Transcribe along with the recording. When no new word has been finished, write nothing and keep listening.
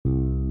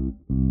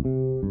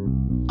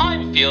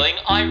I'm feeling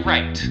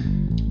irate.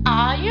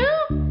 Are you?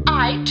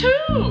 I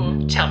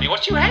too. Tell me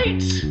what you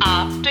hate.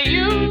 After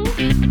you.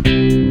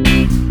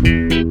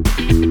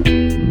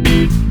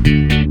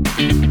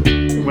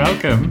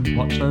 Welcome.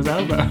 Watch those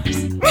elbows.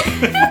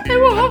 They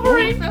were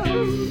hovering.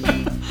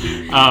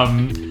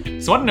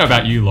 So I don't know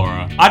about you,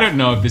 Laura. I don't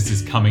know if this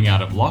is coming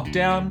out of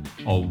lockdown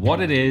or what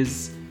it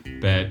is,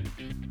 but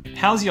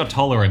how's your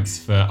tolerance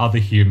for other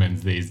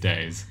humans these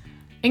days?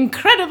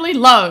 Incredibly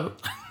low.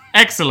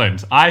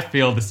 Excellent. I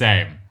feel the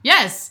same.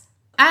 Yes.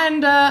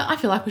 And I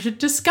feel like we should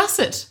discuss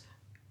it.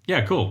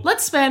 Yeah, cool.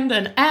 Let's spend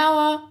an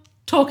hour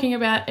talking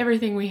about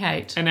everything we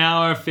hate. An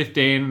hour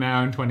 15, an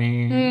hour and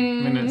 20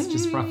 minutes,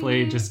 just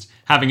roughly, just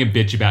having a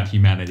bitch about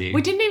humanity.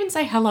 We didn't even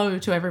say hello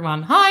to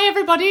everyone. Hi,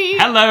 everybody.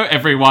 Hello,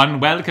 everyone.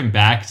 Welcome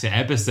back to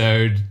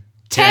episode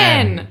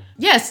 10.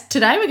 Yes,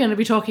 today we're going to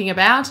be talking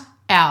about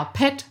our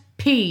pet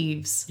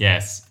peeves.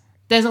 Yes.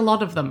 There's a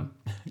lot of them.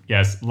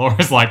 Yes.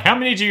 Laura's like, how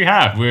many do you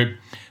have?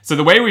 So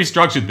the way we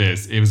structured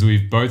this is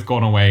we've both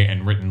gone away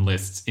and written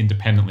lists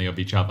independently of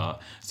each other,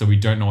 so we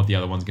don't know what the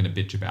other one's going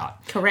to bitch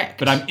about. Correct.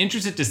 But I'm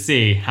interested to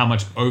see how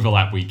much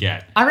overlap we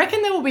get. I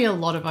reckon there will be a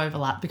lot of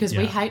overlap because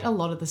we Yeah. hate a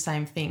lot of the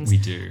same things. We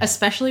do.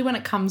 Especially when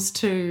it comes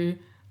to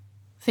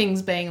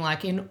things being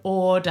like in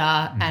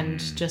order and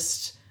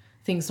just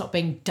things not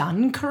being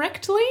done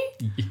correctly,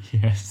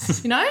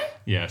 Yes. you know?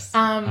 Yes. So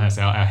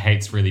our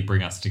hates really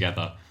bring us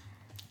together.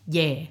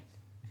 Yeah.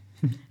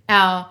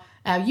 Our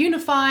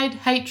unified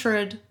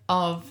hatred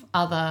of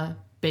other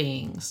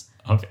beings.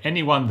 Of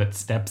anyone that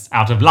steps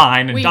out of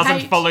line and We doesn't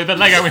hate- follow the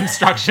Lego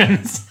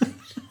instructions.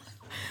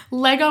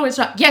 Lego is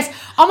right. Yes.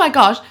 Oh my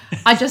gosh.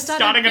 I just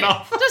started Starting it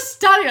off. Just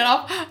starting it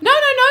off. No.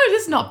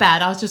 This is not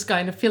bad. I was just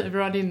going to fill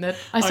everyone in that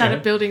I started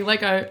Okay. building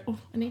Lego. Oh,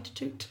 I need to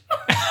toot.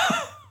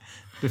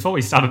 Before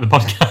we started the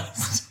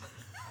podcast.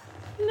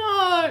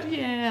 No.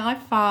 Yeah, I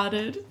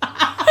farted.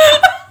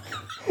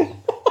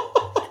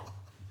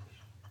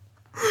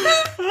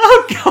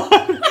 Oh,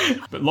 God.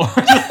 But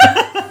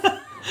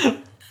Laura,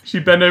 she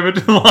bent over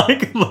to,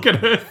 look at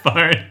her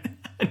phone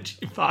and she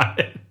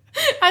farted.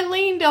 I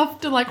leaned off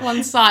to,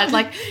 one side.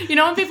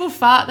 When people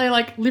fart, they,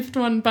 lift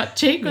one butt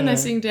cheek when they're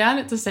sitting down.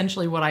 It's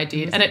essentially what I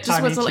did. And it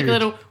just was, tiny a toot.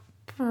 little...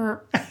 Because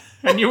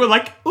And you were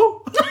like,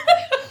 ooh.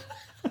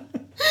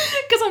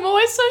 I'm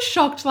always so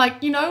shocked. When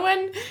you're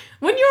around...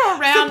 when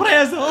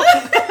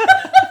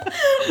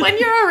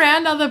you're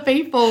around other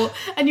people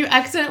and you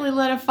accidentally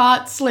let a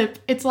fart slip,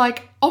 it's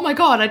like, oh my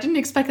God, I didn't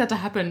expect that to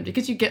happen,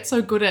 because you get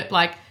so good at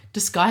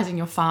disguising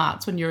your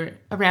farts when you're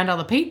around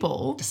other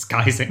people.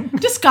 Disguising.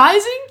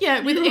 Disguising? Yeah,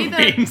 with either...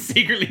 Being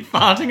secretly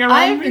farting around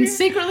I've me. been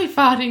secretly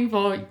farting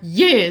for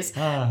years.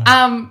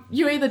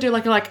 You either do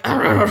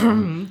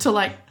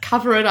to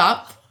cover it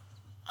up.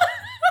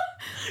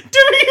 Do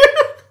you?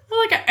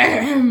 Or so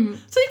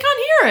you can't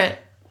hear it.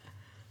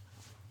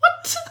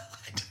 What?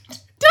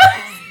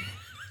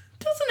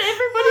 Doesn't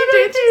everybody do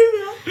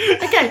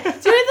that? Okay,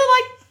 so either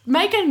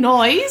make a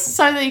noise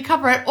so that you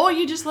cover it, or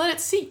you just let it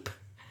seep.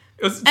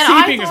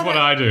 Seeping is what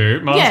I do.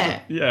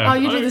 Yeah. Yeah. Oh,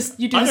 you do this.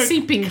 You do the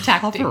seeping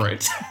tactic. Cover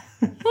it.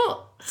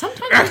 Well,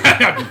 sometimes.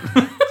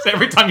 So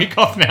every time you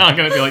cough now, I'm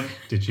going to be like,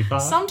 did you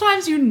fart?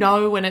 Sometimes you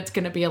know when it's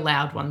going to be a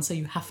loud one, so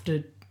you have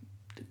to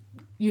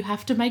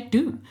make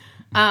do.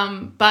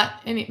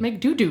 Make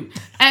do.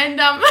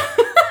 And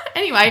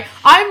anyway,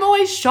 I'm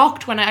always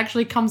shocked when it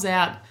actually comes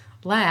out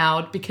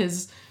loud,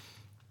 because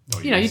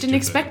you didn't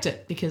expect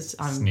it, because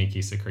I'm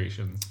Sneaky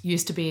secretions.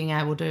 used to being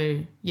able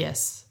to.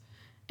 Yes.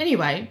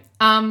 Anyway,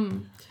 I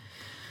don't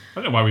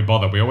know why we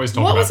bother. We always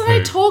talk what about was I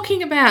poo.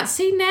 talking about?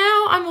 See,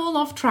 now I'm all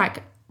off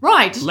track.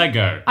 Right.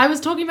 Lego. I was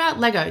talking about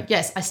Lego.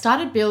 Yes, I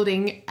started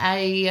building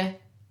a...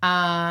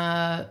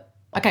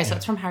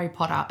 it's from Harry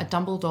Potter, a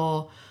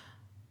Dumbledore's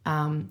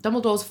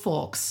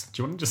Forks.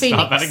 Do you want to just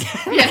Phoenix. start that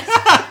again? Yes.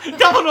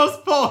 Dumbledore's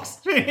Forks.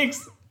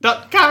 Phoenix.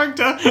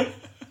 Character.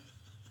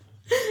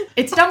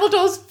 It's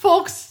Dumbledore's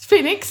Forks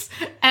Phoenix,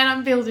 and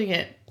I'm building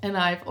it. And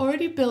I've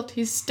already built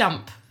his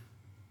stump.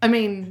 I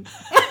mean...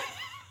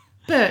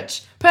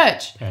 Perch.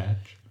 Parch.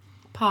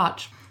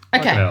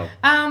 Okay. hell.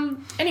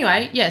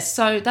 Anyway, yes,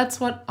 so that's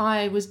what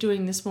I was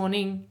doing this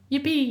morning.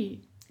 Yippee.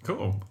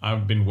 Cool.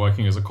 I've been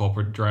working as a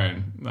corporate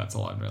drone. That's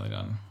all I've really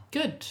done.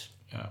 Good.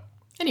 Yeah.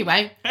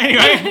 Anyway,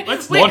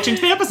 Let's launch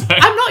into the episode.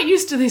 I'm not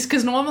used to this,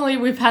 because normally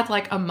we've had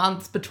a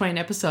month between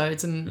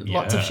episodes and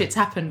lots of Yeah. shit's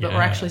happened, but we're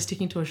Yeah. actually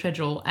sticking to a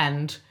schedule,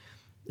 and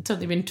it's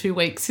only been 2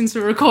 weeks since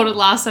we recorded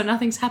last, so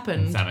nothing's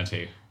happened.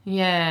 Insanity.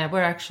 Yeah,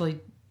 we're actually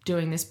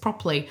doing this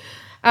properly.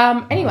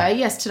 Anyway,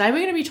 yes, today we're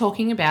going to be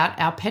talking about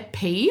our pet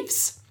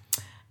peeves.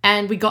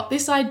 And we got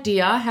this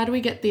idea. How do we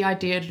get the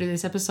idea to do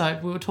this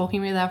episode? We were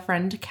talking with our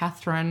friend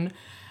Catherine,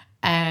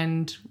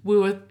 and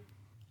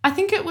I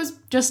think it was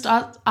just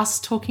us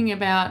talking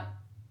about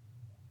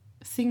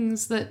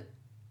things that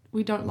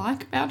we don't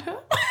like about her.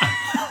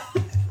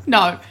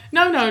 No.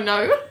 No.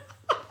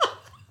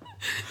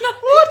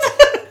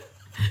 What?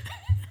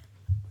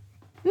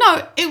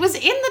 No, it was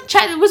in the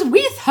chat. It was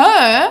with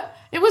her.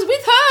 It was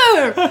with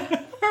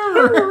her.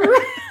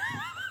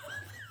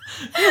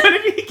 When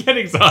you get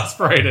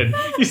exasperated,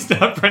 you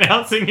start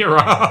pronouncing your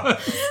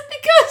R's.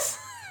 Because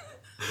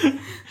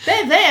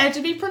they're there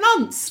to be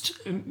pronounced.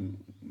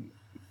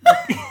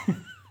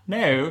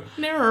 No,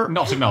 No.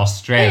 not in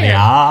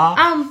Australia.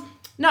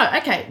 No,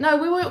 okay. No,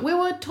 we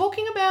were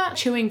talking about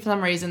chewing for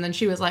some reason, and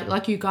she was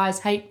like you guys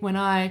hate when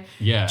I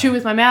Yeah. chew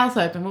with my mouth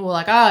open. We were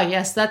like, oh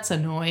yes, that's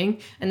annoying.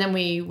 And then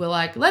we were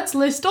like, let's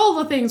list all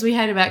the things we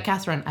hate about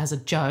Catherine as a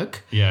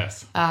joke.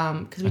 Yes.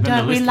 Because we And then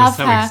the we list love was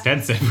so her.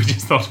 extensive, we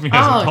just thought we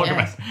had to talk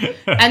yes. about it.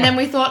 And then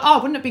we thought, oh,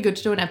 wouldn't it be good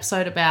to do an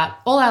episode about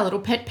all our little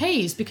pet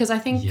peeves? Because I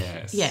think,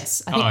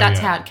 Yes. I think Oh,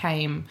 that's yeah. how it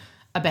came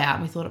about.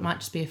 And we thought it might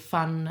just be a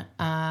fun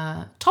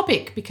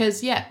topic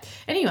because,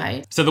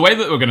 Anyway, So the way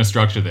that we're going to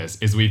structure this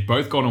is we've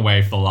both gone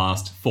away for the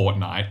last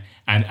fortnight,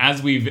 and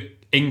as we've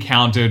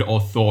encountered or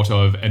thought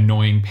of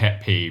annoying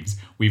pet peeves,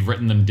 we've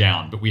written them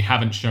down, but we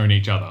haven't shown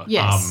each other.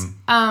 yes.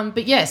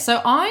 But yes,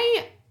 so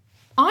I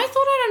thought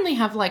I'd only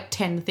have like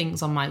 10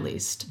 things on my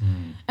list.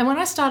 And when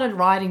I started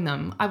writing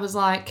them, I was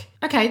like,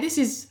 okay, this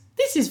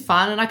is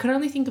fun. And I could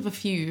only think of a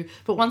few.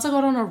 But once I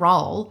got on a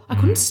roll, I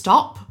couldn't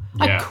stop.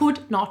 Yeah. I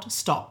could not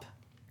stop.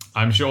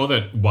 I'm sure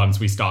that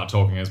once we start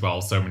talking as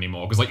well, so many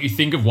more. Because like you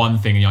think of one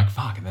thing and you're like,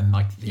 fuck, and then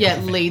like the Yeah,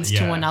 other it thing, leads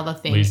to another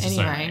thing. leads to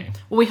so Anyway, many.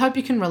 well, we hope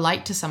you can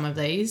relate to some of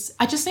these.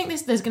 I just think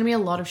there's going to be a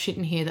lot of shit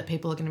in here that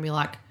people are going to be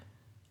like,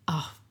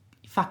 oh,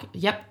 fuck,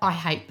 yep, I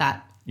hate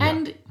that. Yeah.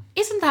 And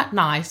isn't that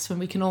nice when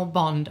we can all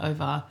bond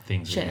over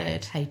Things we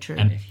shared hatred?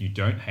 And if you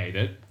don't hate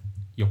it,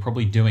 you're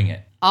probably doing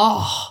it.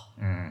 Oh,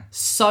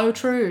 so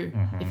true.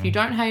 If you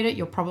don't hate it,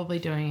 you're probably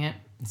doing it.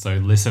 So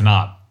listen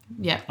up.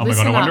 Yeah. Oh my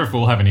god, I wonder if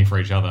we'll have any for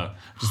each other.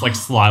 Just like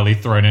slyly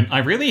thrown in. I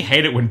really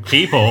hate it when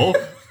people...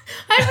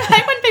 I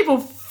hate when people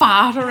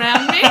fart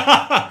around me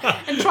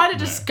and try to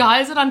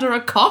disguise it under a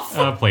cough.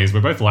 Please,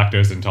 we're both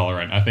lactose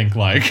intolerant. I think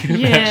like that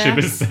Yeah. ship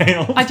has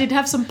sailed. I did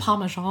have some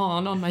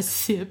Parmesan on my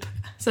sip,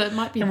 so it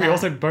might be And that. we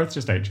also both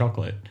just ate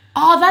chocolate.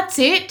 Oh, that's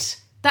it.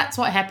 That's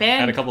what I had a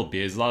happened. couple of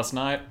beers last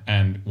night,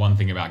 and one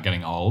thing about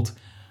getting old,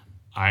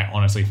 I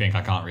honestly think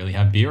I can't really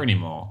have beer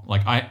anymore.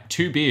 Like,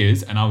 2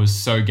 beers, and I was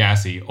so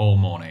gassy all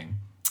morning.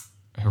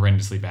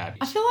 Horrendously bad.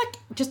 I feel like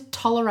just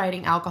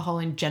tolerating alcohol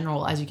in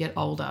general as you get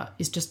older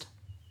is just,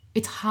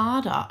 it's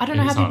harder. I don't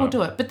know It how is people harder.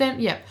 do it. But then,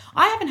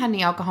 I haven't had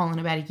any alcohol in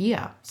about a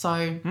year.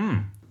 So,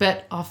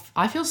 but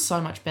I feel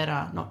so much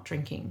better not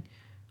drinking.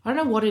 I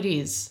don't know what it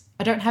is.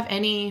 I don't have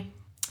any,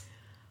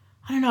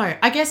 I don't know.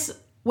 I guess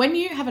when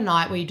you have a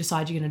night where you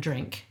decide you're going to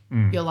drink,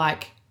 you're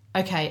like,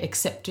 okay,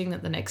 accepting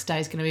that the next day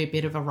is going to be a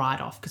bit of a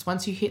write-off. Because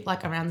once you hit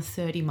like around the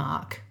 30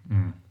 mark,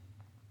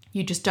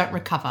 you just don't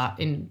recover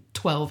in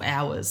 12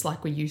 hours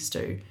like we used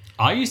to.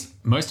 I used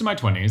most of my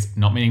 20s,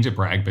 not meaning to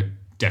brag, but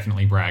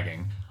definitely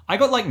bragging. I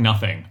got like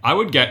nothing. I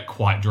would get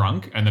quite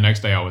drunk, and the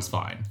next day I was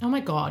fine. Oh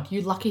my God,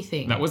 you lucky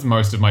thing. That was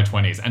most of my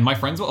 20s. And my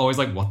friends were always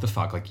like, what the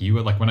fuck? Like, you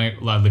were like, when I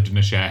lived in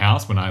a share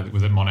house when I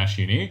was at Monash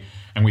Uni,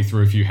 and we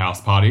threw a few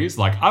house parties,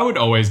 like, I would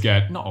always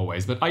get, not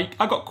always, but I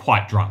got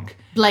quite drunk.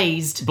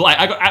 Blazed.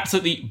 I got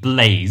absolutely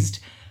blazed.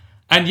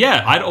 And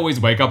yeah, I'd always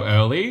wake up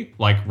early,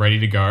 like, ready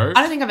to go.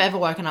 I don't think I've ever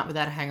woken up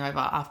without a hangover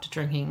after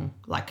drinking,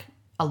 like,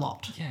 a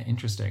lot. Yeah,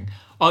 interesting.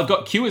 I've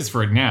got cures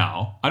for it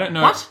now. I don't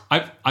know. What?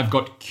 I've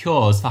got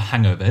cures for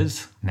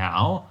hangovers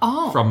now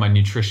from my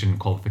nutrition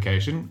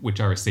qualification, which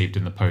I received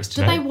in the post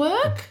Do today. they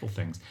work? A couple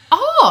things.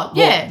 Oh,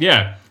 yeah. Well,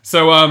 yeah.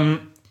 So,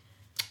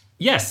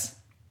 yes.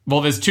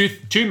 Well, there's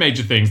two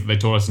major things that they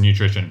taught us in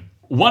nutrition.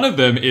 One of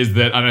them is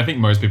that, and I think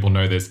most people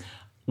know this,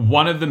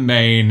 one of the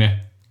main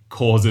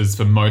causes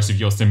for most of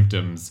your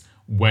symptoms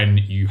when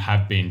you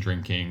have been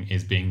drinking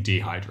is being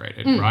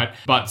dehydrated, right?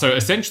 But so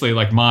essentially,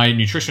 like, my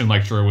nutrition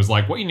lecturer was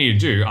like, what you need to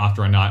do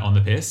after a night on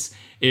the piss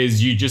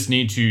is you just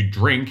need to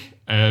drink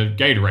a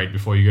Gatorade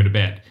before you go to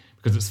bed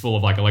because it's full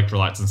of like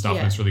electrolytes and stuff Yeah.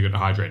 and it's really good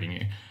at hydrating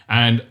you.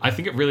 And I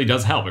think it really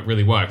does help. It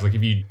really works. Like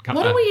if you cut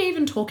What that, are we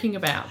even talking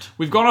about?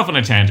 we've gone off on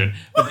a tangent.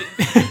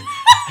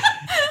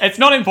 It's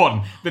not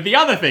important. But the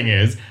other thing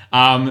is,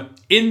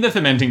 in the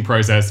fermenting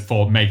process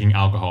for making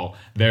alcohol,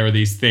 there are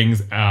these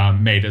things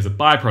made as a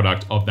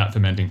byproduct of that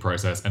fermenting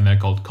process, and they're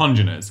called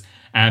congeners.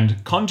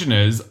 And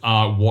congeners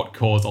are what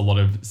cause a lot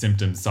of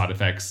symptoms, side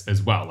effects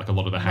as well, like a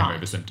lot of the hangover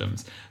Right.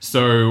 symptoms.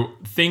 So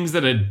things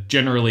that are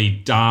generally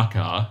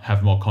darker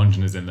have more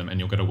congeners in them, and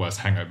you'll get a worse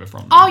hangover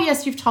from them. Oh,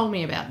 yes, you've told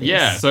me about this.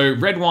 Yeah, so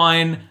red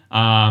wine,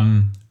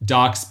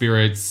 dark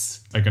spirits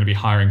are going to be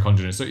higher in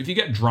congeners. So if you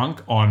get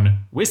drunk on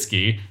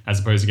whiskey as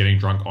opposed to getting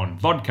drunk on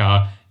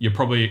vodka, you're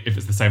probably, if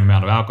it's the same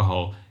amount of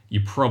alcohol,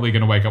 you're probably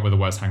going to wake up with a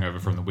worse hangover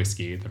from the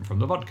whiskey than from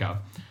the vodka.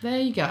 There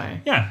you go.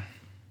 Yeah.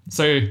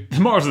 So the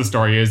moral of the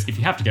story is if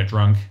you have to get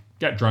drunk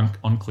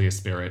on clear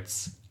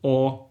spirits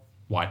or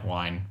white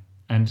wine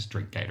and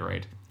drink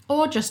Gatorade.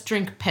 Or just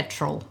drink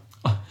petrol.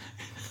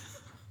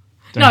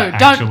 Don't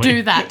Don't actually-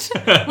 do that.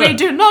 We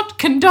do not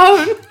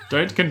condone.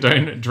 Don't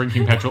condone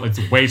drinking petrol. It's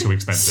way too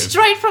expensive.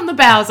 Straight from the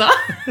Bowser.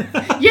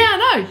 Yeah,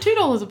 I know.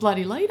 $2 a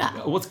bloody litre.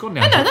 What's gone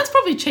I down? know, that's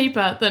probably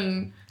cheaper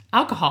than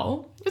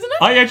alcohol, isn't it?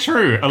 Oh, yeah,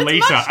 true. A litre.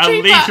 much A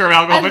cheaper. litre of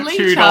alcohol A for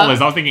litre. $2.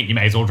 I was thinking you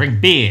may as well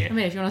drink beer. I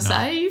mean, if you want to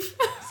save.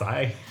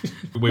 Say.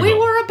 We will.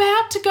 were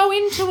about to go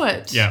into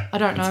it. Yeah, I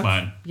don't know. it's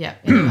fine. Yeah,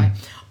 anyway.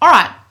 All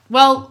right.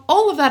 Well,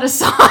 all of that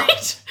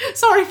aside,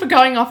 sorry for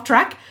going off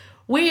track.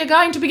 We are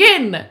going to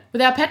begin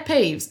with our pet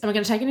peeves, and we're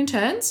going to take it in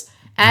turns.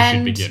 You And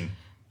should begin.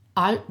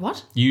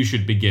 What? You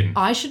should begin.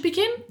 I should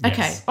begin? Yes.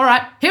 Okay. All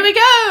right. Here we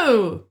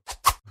go.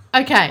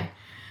 Okay.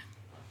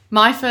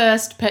 My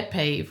first pet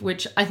peeve,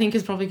 which I think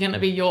is probably going to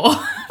be your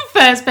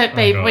first pet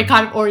peeve. God. We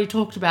kind of already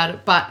talked about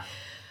it, but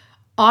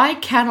I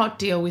cannot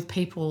deal with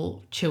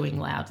people chewing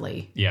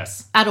loudly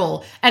Yes. at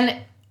all.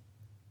 And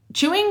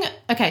chewing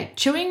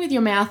with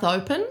your mouth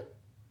open,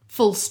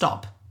 full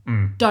stop.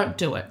 Don't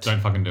do it.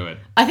 Don't fucking do it.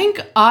 I think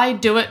I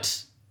do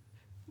it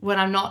when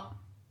I'm not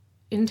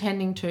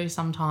intending to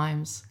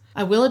sometimes.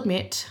 I will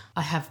admit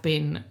I have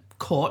been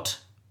caught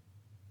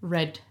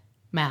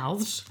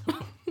red-mouthed,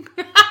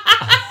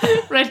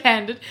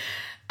 red-handed.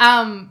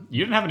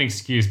 You don't have an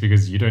excuse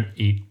because you don't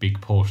eat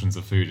big portions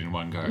of food in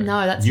one go.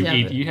 No, that's you the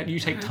eat. other- You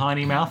take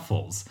tiny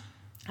mouthfuls.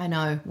 I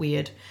know,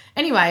 weird.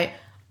 Anyway,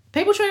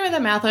 people chewing with their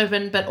mouth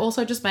open, but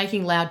also just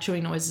making loud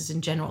chewing noises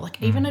in general.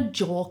 Like even a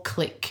jaw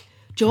click.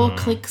 Jaw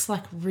clicks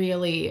like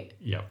really,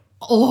 Yep.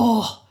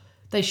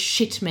 they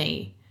shit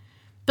me.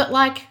 But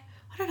like,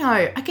 I don't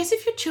know. I guess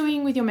if you're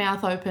chewing with your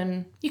mouth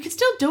open, you can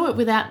still do it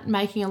without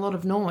making a lot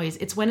of noise.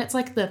 It's when it's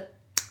like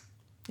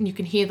and you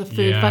can hear the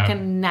food Yeah.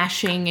 fucking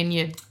gnashing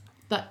and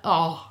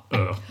Ugh.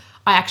 I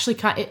actually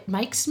can't. It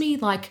makes me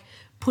like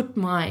put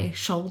my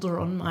shoulder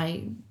on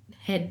my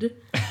head.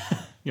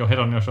 Your head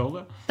on your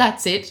shoulder.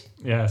 That's it.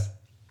 Yes.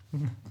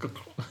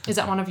 Is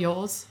that one of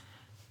yours?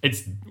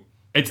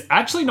 It's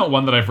actually not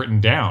one that I've written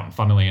down,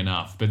 funnily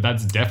enough, but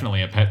that's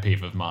definitely a pet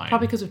peeve of mine.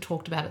 Probably because we've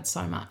talked about it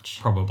so much.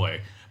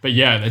 Probably. But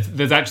yeah,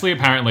 there's actually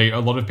apparently a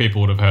lot of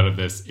people would have heard of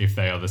this if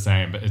they are the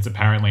same, but it's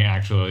apparently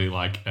actually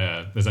like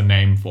there's a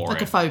name for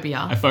Like it. a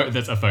phobia.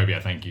 That's a phobia,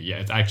 thank you. Yeah,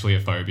 it's actually a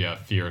phobia,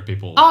 fear of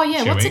people Oh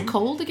yeah, what's it chewing.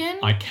 called again?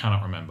 I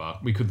cannot remember.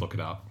 We could look it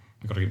up.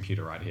 I've got a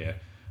computer right here.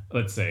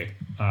 Let's see.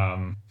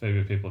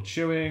 Phobia of people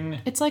chewing.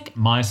 It's like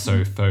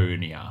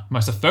Misophonia.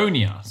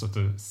 Misophonia, so it's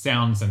a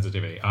sound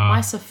sensitivity.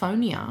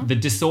 misophonia. The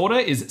disorder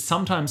is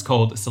sometimes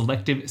called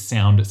selective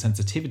sound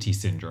sensitivity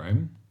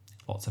syndrome.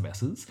 Lots of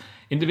S's.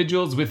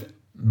 Individuals with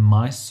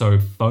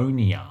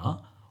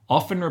misophonia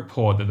often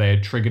report that they are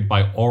triggered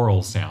by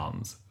oral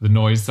sounds, the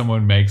noise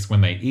someone makes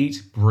when they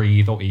eat,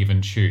 breathe, or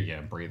even chew.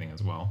 Yeah, breathing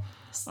as well.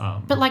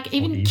 But like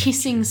even even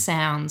kissing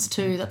sounds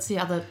too. That's the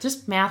other.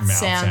 Just mouth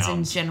sounds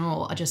in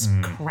general are just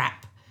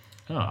crap.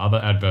 Oh, other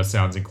adverse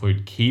sounds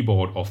include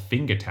keyboard or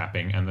finger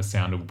tapping and the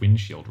sound of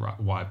windshield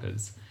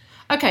wipers.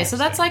 Okay, so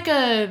that's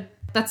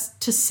that's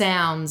to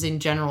sounds in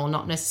general,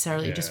 not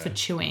necessarily just for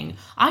chewing.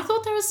 I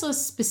thought there was a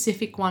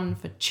specific one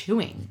for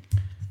chewing.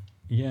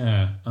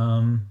 Yeah.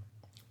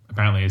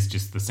 Apparently it's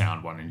just the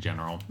sound one in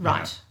general.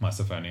 Right. Yeah,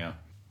 misophonia.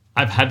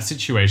 I've had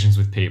situations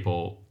with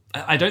people.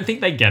 I don't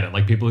think they get it.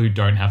 Like people who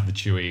don't have the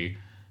chewy,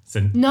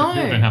 No.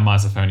 who don't have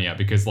misophonia,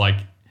 because like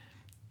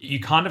you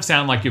kind of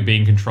sound like you're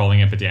being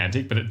controlling and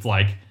pedantic, but it's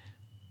like,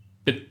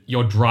 but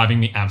you're driving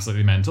me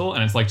absolutely mental,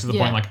 and it's like to the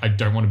Yeah. point like I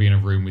don't want to be in a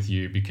room with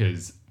you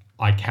because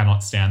I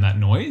cannot stand that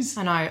noise.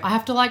 I know. I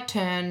have to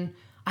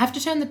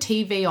turn the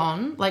TV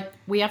on. Like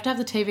we have to have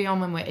the TV on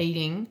when we're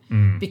eating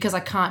because I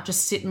can't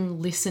just sit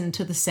and listen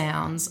to the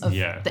sounds of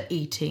the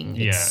eating.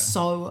 It's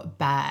so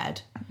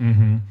bad.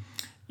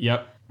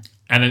 Yep.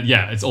 And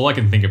it's all I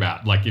can think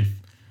about. Like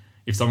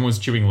if someone was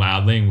chewing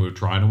loudly and we were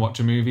trying to watch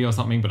a movie or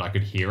something, but I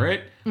could hear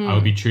it, I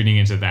would be tuning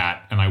into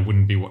that and I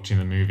wouldn't be watching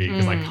the movie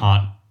because I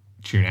can't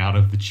tune out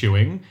of the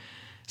chewing.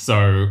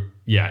 So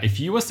yeah, if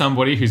you are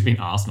somebody who's been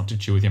asked not to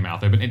chew with your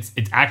mouth open, it's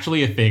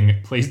actually a thing.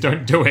 Please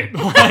don't do it.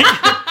 Like,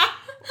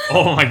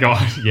 oh my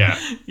God. Yeah.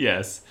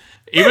 Yes.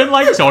 Even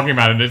like talking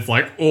about it, it's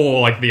like,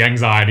 like the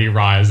anxiety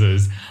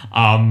rises.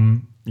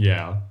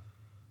 Yeah.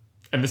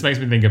 And this makes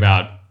me think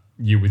about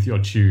you with your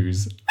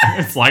chews.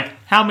 It's like,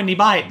 how many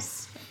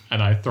bites?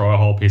 And I throw a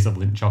whole piece of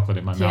Lindt chocolate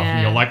in my mouth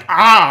and you're like,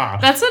 ah!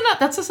 That's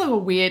just like a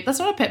weird, that's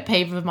not a pet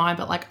peeve of mine,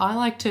 but like I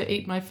like to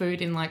eat my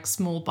food in like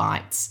small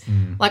bites.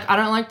 Like I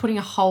don't like putting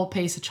a whole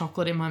piece of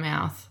chocolate in my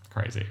mouth.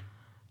 Crazy.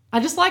 I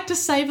just like to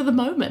savor the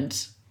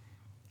moment.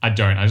 I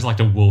don't. I just like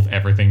to wolf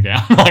everything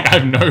down. Like I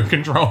have no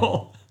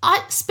control.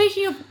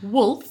 Speaking of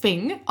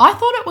wolfing, I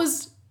thought it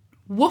was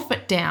woof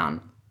it down.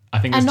 I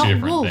think there's And two not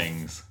different wolf.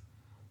 things.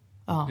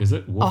 Oh. Is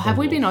it wolf? Oh, have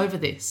or we been wolf? over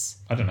this?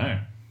 I don't know.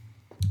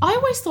 I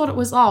always thought it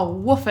was,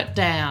 woof it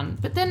down.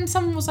 But then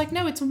someone was like,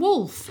 no, it's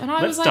wolf. And I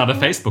Let's was like, start a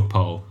 "What?" Facebook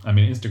poll.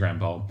 Instagram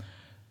poll.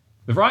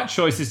 The right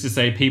choice is to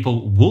say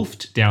people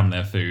wolfed down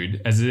their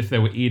food as if they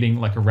were eating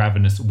like a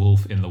ravenous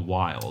wolf in the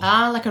wild.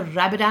 Like a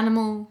rabid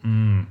animal.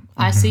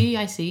 I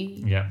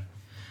see. Yeah.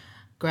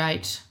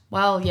 Great.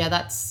 Well, yeah,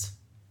 that's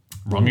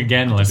Wrong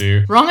again,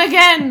 Ledoux. wrong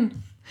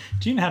again.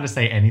 Do you know how to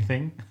say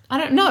anything? I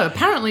don't know.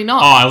 Apparently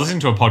not. Oh, I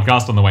listened to a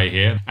podcast on the way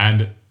here,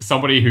 and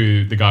somebody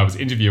who the guy was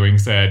interviewing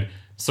said,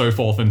 so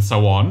forth and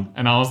so on.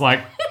 And I was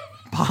like,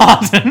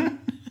 pardon?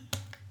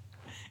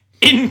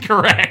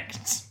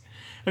 Incorrect.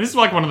 And this is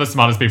like one of the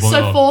smartest people in the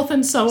So world. forth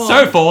and so on.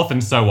 So forth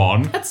and so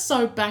on. That's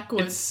so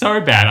backwards. It's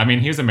so bad. I mean,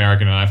 he was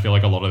American, and I feel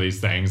like a lot of these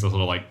things are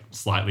sort of like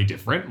slightly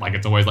different. Like,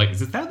 it's always like, is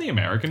this how the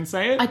Americans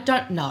say it? I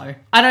don't know.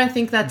 I don't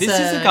think that's This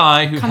is a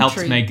guy who helped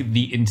country. make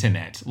the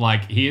internet.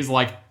 Like, he is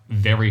like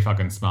very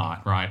fucking smart,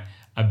 right?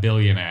 A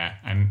billionaire.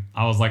 And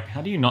I was like,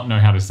 how do you not know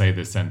how to say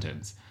this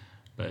sentence?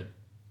 But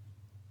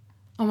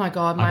Oh my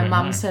God, I my don't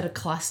mum know. said a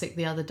classic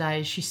the other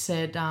day. She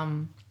said,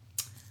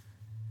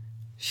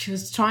 she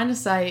was trying to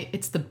say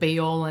it's the be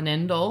all and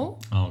end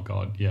all. oh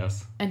god,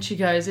 yes. And she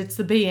goes, it's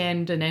the be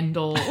end and end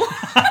all.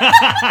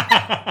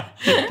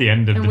 The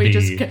end of And the we B.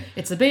 just,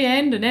 it's the be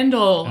end and end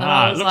all. And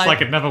I it was looks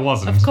like it never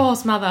wasn't. Of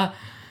course, mother.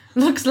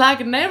 Looks like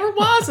it never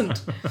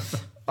wasn't.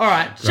 All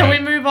right, shall we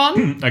Great. move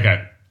on?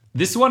 Okay.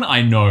 This one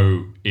I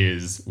know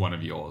is one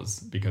of yours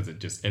because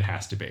it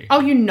has to be. Oh,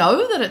 you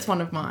know that it's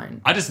one of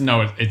mine. I just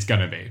know it's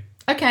gonna be.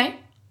 Okay.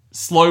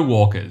 Slow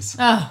walkers.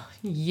 Oh,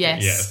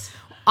 yes. Yes.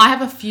 I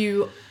have a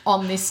few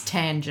on this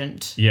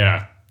tangent.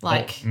 Yeah.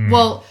 Like, Oh,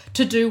 well,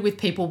 to do with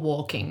people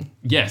walking.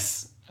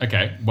 yes.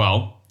 Okay.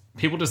 Well,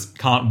 people just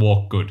can't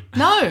walk good.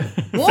 No, Says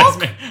walk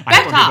me. I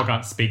hate when people better.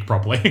 can't speak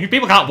properly.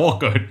 People can't walk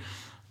good.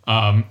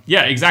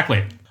 Yeah,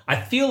 exactly. I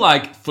feel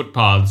like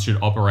footpaths should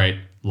operate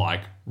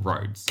like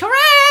roads.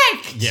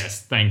 Correct.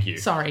 Yes, thank you.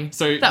 Sorry.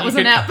 So that you was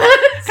can- an outburst.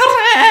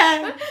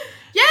 Correct.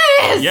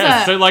 Yes.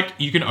 Yes, so like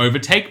you can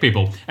overtake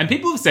people. And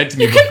people have said to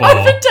me you can before.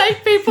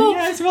 overtake people.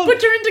 Yes, well-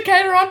 Put your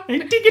indicator on.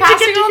 Ticket,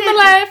 Passing ticket, on ticket. the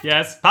left.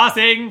 Yes,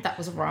 passing. That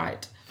was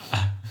right.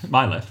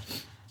 My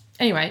left.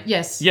 Anyway,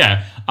 yes.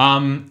 Yeah.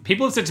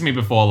 People have said to me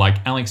before, like,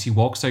 Alex, you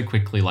walk so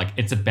quickly. Like,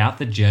 it's about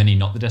the journey,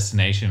 not the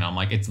destination. I'm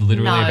like, it's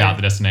literally No. about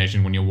the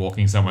destination when you're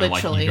walking somewhere.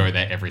 Literally. Like, you go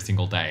there every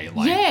single day.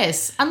 Like,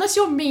 Yes. Unless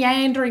you're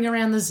meandering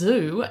around the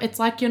zoo, it's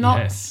like you're not.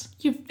 Yes.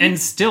 You've, And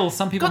still,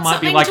 some people got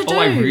might be something like, to oh,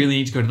 I do." really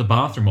need to go to the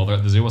bathroom while they're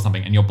at the zoo or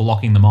something, and you're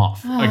blocking them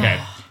off. Ah.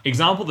 Okay.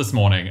 Example this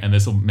morning, and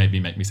this will maybe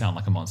make me sound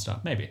like a monster.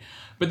 Maybe.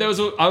 But I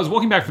was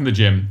walking back from the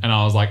gym, and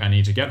I was like, I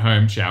need to get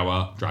home,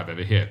 shower, drive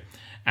over here.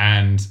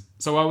 And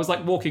so I was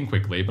like walking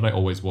quickly, but I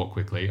always walk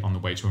quickly on the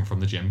way to and from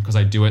the gym because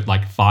I do it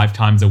like 5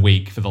 times a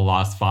week for the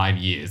last 5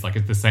 years. Like,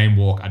 it's the same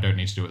walk. I don't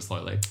need to do it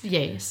slowly.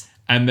 yes.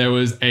 And there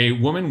was a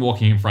woman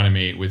walking in front of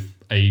me with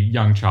a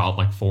young child,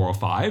 like 4 or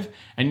 5.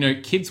 And, you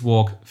know, kids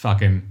walk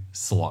fucking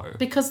slow.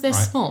 Because they're right?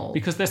 small.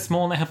 Because they're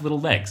small and they have little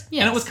legs.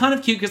 Yes. And it was kind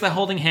of cute because they're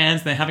holding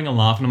hands and they're having a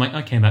laugh. And I'm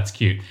like, okay, that's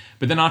cute.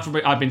 But then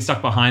after I've been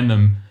stuck behind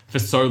them for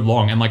so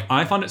long, and like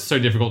I find it so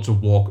difficult to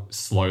walk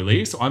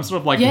slowly. So I'm sort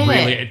of like Yeah.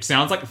 really, it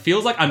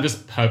feels like I'm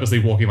just purposely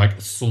walking like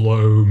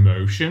slow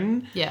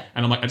motion. Yeah.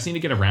 And I'm like, I just need to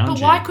get around But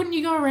you. why couldn't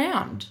you go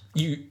around?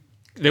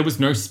 There was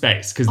no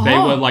space because they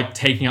Oh. were like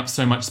taking up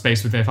so much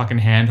space with their fucking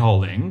hand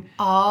holding.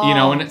 Oh. You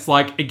know, and it's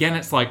like, again,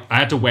 it's like I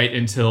had to wait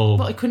until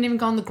But you couldn't even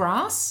go on the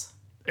grass?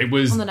 it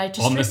was on the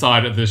nature on the strip?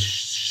 side of the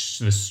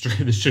street.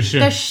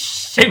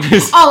 It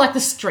was oh, like the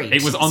street.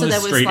 It was on So the there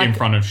was, street in like-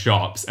 front of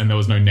shops, and there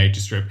was no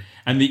nature strip.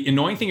 And the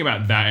annoying thing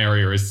about that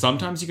area is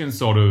sometimes you can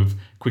sort of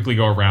quickly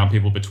go around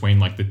people between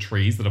like the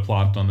trees that are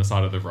planted on the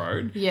side of the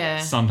road. Yeah.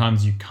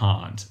 Sometimes you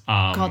can't.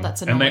 God,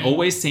 that's And they annoying.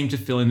 always seem to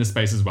fill in the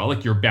space as well.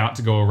 Like you're about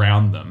to go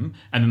around them,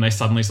 and then they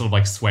suddenly sort of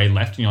like sway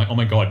left, and you're like, oh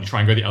my god! You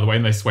try and go the other way,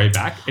 and they sway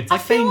back. It's I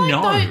like they feel like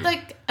know. though,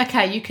 like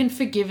okay, you can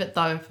forgive it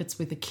though if it's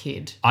with a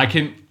kid.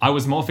 I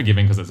was more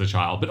forgiving because it's a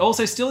child, but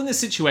also still in this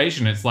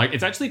situation, it's like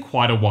it's actually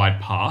quite a wide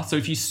path. So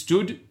if you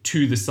stood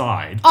to the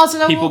side, Oh, so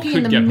they're people walking could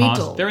in the get middle.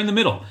 past. They're in the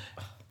middle.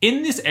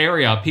 In this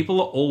area,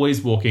 people are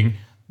always walking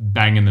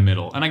bang in the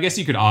middle, and I guess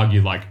you could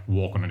argue like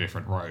walk on a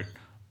different road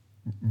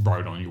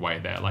on your way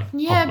there. Like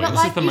Yeah, probably. but This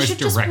like is the you most should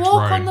just direct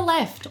walk road. on the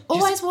left.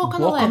 Always walk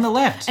on the walk left. on the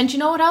left. And do you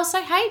know what else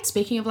I hate?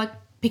 Speaking of like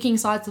picking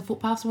sides of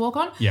footpaths to walk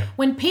on. Yeah.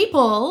 When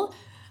people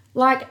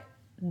like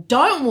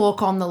don't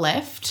walk on the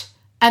left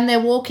and they're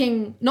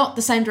walking not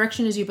the same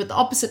direction as you, but the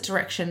opposite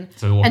direction.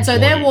 So they're walking and so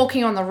toward they're you.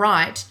 walking on the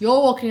right. You're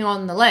walking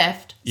on the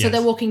left. So Yes.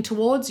 they're walking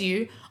towards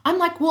you. I'm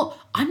like, well,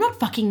 I'm not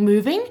fucking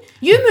moving.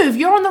 You move.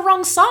 You're on the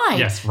wrong side.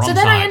 Yes, wrong So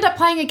then I side. end up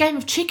playing a game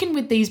of chicken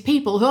with these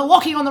people who are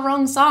walking on the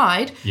wrong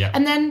side. Yeah.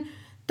 And then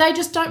they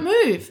just don't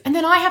move. And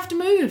then I have to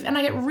move. And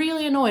I get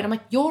really annoyed. I'm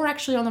like, you're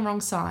actually on the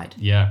wrong side.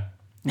 Yeah.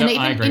 No, And I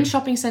even agree. in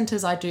shopping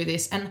centres, I do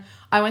this. And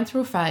I went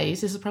through a phase,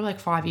 this was probably like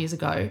 5 years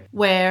ago,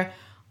 where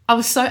I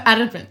was so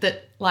adamant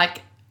that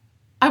like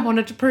I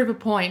wanted to prove a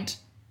point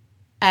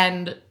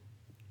and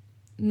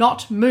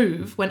not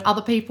move when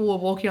other people were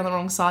walking on the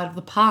wrong side of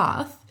the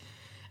path.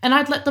 And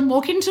I'd let them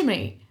walk into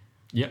me.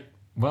 Yep.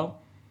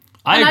 Well,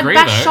 I And agree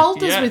I'd bash though.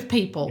 shoulders Yeah. with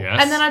people.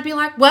 Yes. And then I'd be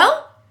like,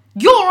 well,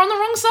 you're on the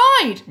wrong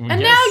side. And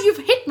yes. now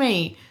you've hit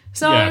me.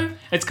 So Yeah,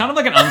 it's kind of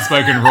like an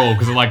unspoken rule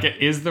because like it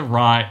is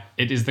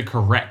the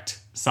correct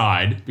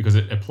side because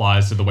it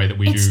applies to the way that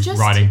we It's do just-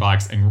 riding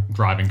bikes and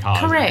driving cars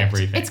correct. and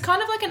everything. It's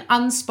kind of like an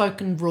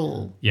unspoken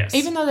rule. Yes.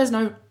 Even though there's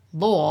no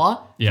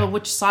law Yeah. for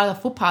which side of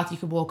the footpath you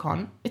could walk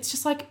on, it's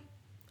just like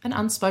an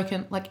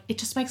unspoken, like it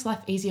just makes life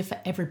easier for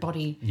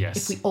everybody Yes.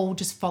 if we all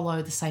just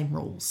follow the same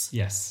rules.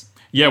 Yes.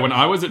 Yeah, when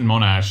I was at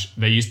Monash,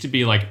 there used to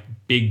be like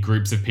big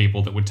groups of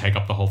people that would take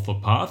up the whole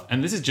footpath.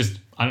 And this is just,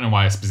 I don't know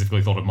why I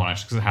specifically thought of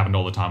Monash, because it happened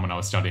all the time when I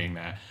was studying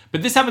there.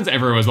 But this happens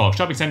everywhere as well.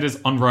 Shopping centres,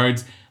 on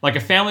roads. Like a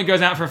family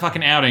goes out for a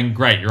fucking outing,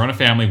 great, you're on a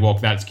family walk,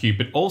 that's cute.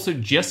 But also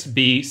just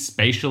be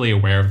spatially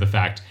aware of the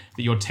fact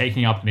that you're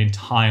taking up an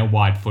entire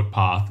wide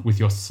footpath with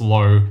your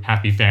slow,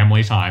 happy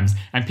family times.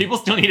 And people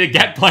still need to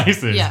get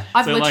places. Yeah,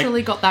 I've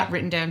literally got that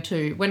written down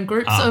too. When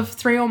groups of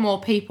 3 or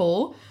more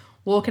people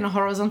walk in a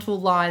horizontal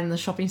line in the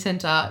shopping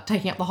centre,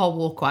 taking up the whole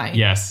walkway.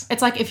 Yes.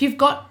 It's like if you've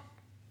got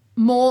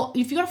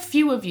a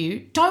few of you,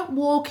 don't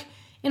walk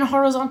in a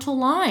horizontal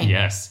line.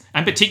 Yes.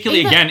 And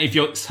particularly, again, if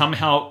you're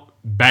somehow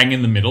bang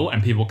in the middle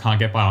and people can't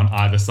get by on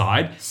either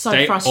side,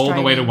 stay all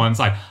the way to one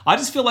side. I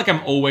just feel like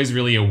I'm always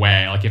really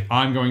aware. Like if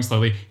I'm going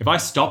slowly, if I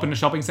stop in a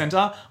shopping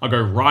centre, I'll go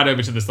right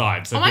over to the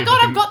side. So oh my God,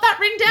 I've got that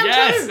written down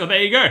yes, too. Well,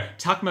 there you go.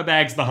 Tuck my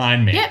bags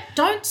behind me. Yep,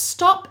 don't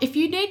stop. If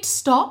you need to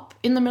stop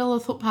in the middle of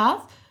the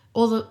footpath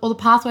or the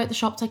pathway at the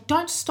shop, it's like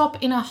don't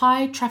stop in a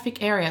high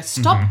traffic area.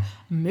 Stop,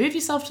 move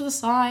yourself to the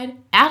side,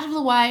 out of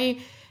the way.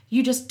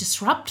 You just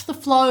disrupt the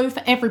flow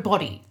for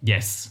everybody.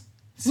 Yes.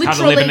 It's Literally.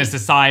 how to live in a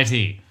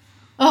society.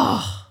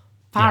 Oh,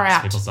 far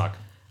out. People suck.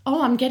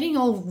 Oh, I'm getting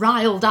all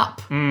riled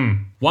up.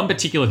 One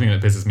particular thing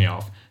that pisses me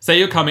off. Say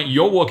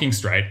you're walking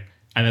straight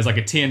and there's like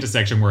a T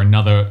intersection where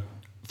another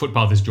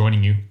footpath is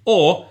joining you,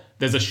 or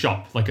there's a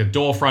shop, like a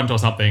door front or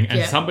something,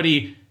 and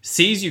somebody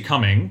sees you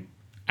coming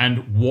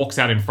and walks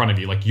out in front of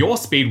you. Like you're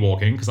speed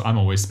walking, because I'm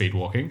always speed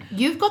walking.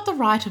 You've got the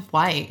right of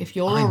way if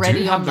you're I already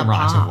do have on the the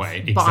right path, of way.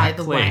 Exactly. by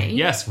the way.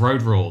 Yes,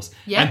 road rules.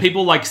 Yeah. And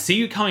people like see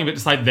you coming but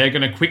decide they're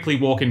going to quickly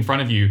walk in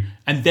front of you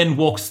and then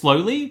walk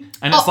slowly.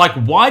 And it's like,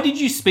 why did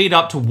you speed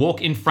up to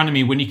walk in front of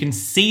me when you can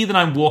see that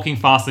I'm walking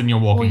faster than you're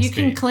walking Well, you speed?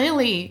 can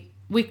clearly,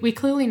 we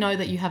clearly know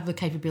that you have the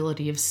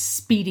capability of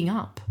speeding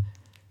up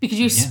because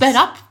you sped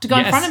up to go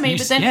in front of me.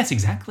 Yes,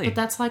 exactly. But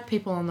that's like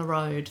people on the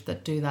road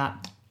that do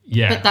that.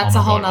 Yeah, But that's oh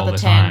a my whole God, all nother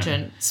the time.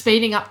 tangent.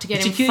 Speeding up to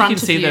get in Particularly front you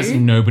can of see you. there's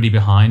nobody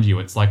behind you.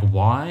 It's like,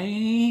 why?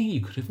 You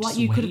could have What, just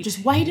you could have waited.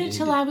 just waited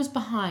till I was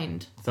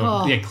behind. So,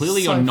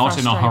 clearly so you're not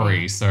in a frustrating.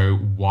 hurry, so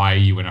why are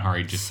you in a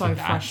hurry just So for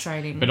that?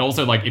 frustrating. But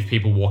also, like, if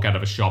people walk out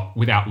of a shop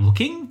without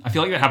looking, I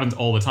feel like that happens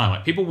all the time.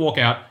 Like, people walk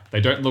out, they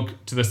don't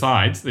look to the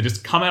sides, they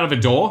just come out of a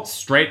door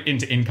straight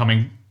into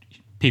incoming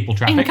people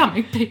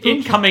traffic.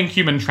 Incoming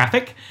human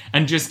traffic,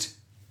 and just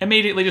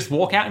immediately just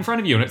walk out in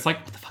front of you, and it's like,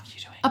 what the fuck are you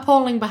doing?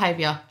 Appalling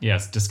behaviour.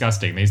 Yes,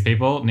 disgusting. These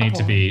people need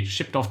to be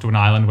shipped off to an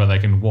island where they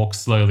can walk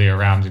slowly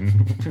around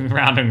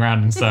round and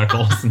round in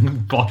circles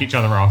and block each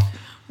other off.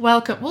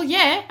 Welcome. Well,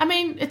 yeah. I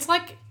mean, it's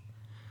like,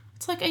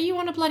 are you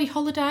on a bloody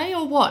holiday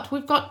or what?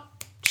 We've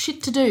got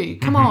shit to do.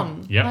 Come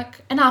on. Yep. Like,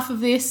 enough of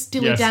this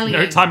dilly-dallying.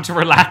 Yes, no time to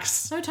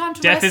relax. No time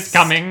to Death rest. is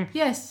coming.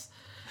 Yes.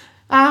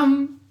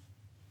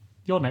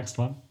 Your next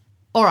one.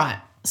 All right.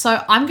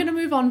 So I'm going to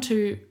move on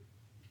to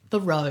the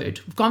road.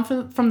 We've gone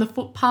from the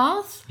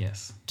footpath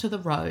Yes. to the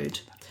road.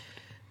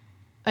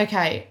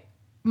 Okay.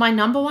 My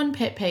number one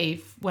pet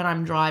peeve when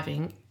I'm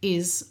driving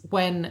is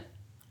when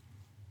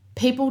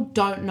people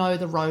don't know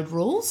the road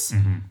rules,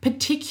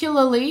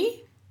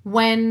 particularly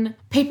when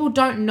people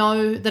don't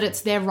know that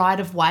it's their right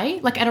of way.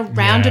 Like at a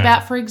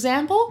roundabout, for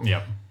example.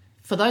 Yep.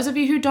 For those of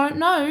you who don't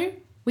know,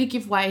 we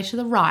give way to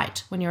the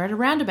right when you're at a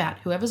roundabout.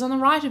 Whoever's on the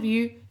right of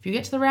you, if you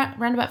get to the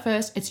roundabout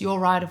first, it's your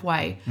right of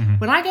way.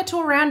 When I get to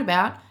a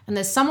roundabout and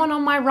there's someone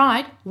on my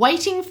right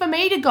waiting for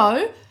me to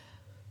go,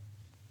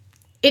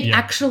 it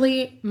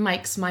actually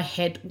makes my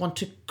head want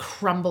to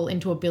crumble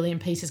into a billion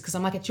pieces because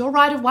I'm like, it's your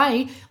right of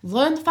way.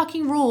 Learn the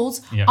fucking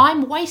rules. Yep.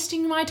 I'm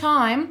wasting my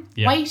time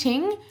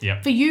waiting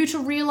for you to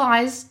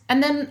realise,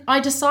 and then I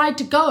decide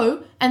to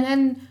go, and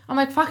then I'm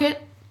like, fuck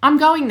it. I'm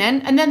going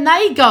then. And then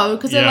they go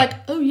because they're like,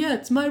 oh yeah,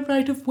 it's my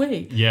right of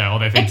way. Yeah, or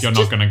they think It's you're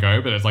just- not going to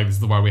go, but it's like, this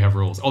is why we have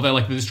rules. Or they're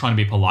just trying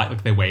to be polite,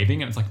 like they're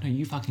waving, and it's like, no,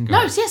 you fucking go.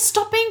 No,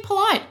 stop being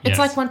polite. It's Yes.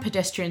 like when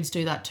pedestrians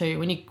do that too.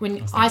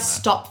 When I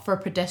stop for a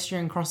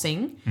pedestrian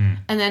crossing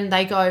and then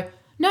they go,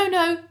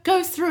 no,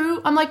 go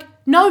through. I'm like,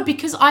 no,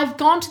 because I've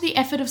gone to the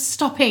effort of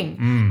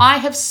stopping. I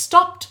have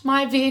stopped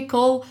my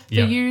vehicle for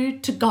you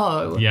to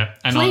go. Yeah,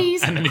 and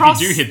Please and then if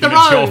cross you do hit the them,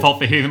 it's your road. fault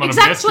for hitting them on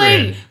Exactly. a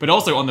pedestrian. But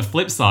also on the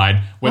flip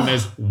side, when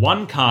there's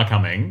one car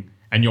coming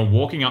and you're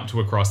walking up to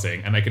a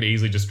crossing, and they could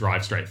easily just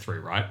drive straight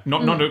through, right?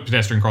 Not a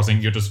pedestrian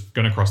crossing. You're just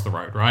going to cross the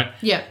road, right?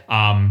 Yeah.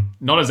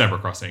 Not a zebra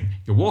crossing.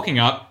 You're walking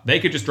up. They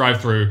could just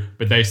drive through,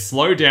 but they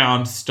slow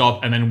down,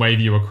 stop, and then wave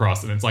you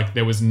across. And it's like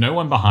there was no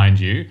one behind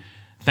you.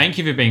 Thank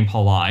you for being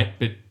polite,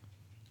 but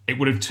it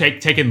would have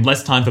taken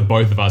less time for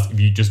both of us if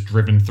you just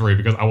driven through,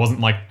 because I wasn't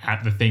like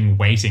at the thing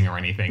waiting or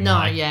anything. No,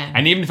 like, yeah.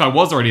 And even if I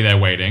was already there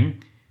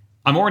waiting,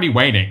 I'm already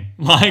waiting.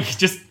 Like,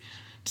 just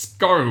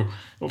go.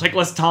 It'll take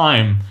less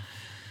time.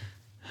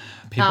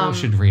 People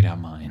should read our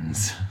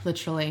minds.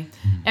 Literally.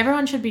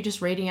 Everyone should be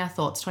just reading our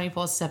thoughts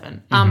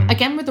 24/7.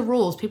 Again, with the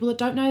rules, people that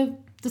don't know,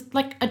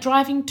 are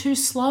driving too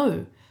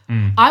slow.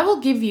 I will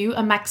give you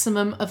a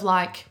maximum of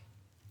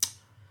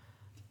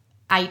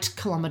 8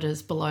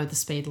 kilometres below the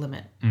speed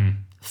limit.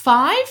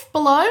 5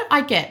 below,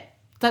 I get.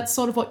 That's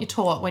sort of what you're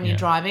taught when you're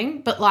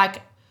driving. But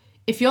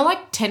if you're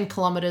like 10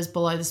 kilometers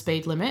below the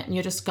speed limit and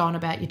you're just going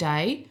about your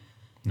day,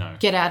 No.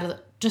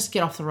 just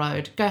get off the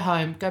road, go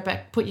home, go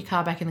back, put your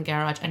car back in the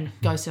garage and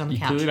go sit on the You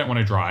couch. clearly don't want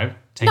to drive.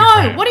 Take a No,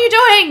 tram. what are you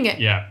doing?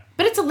 Yeah.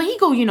 But it's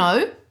illegal, you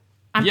know.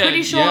 I'm Yeah,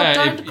 pretty sure, yeah,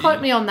 don't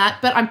quote me on that,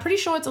 but I'm pretty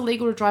sure it's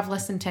illegal to drive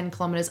less than 10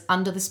 kilometers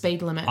under the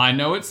speed limit. I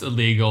know it's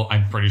illegal,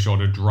 I'm pretty sure,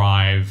 to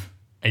drive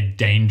a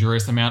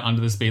dangerous amount under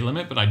the speed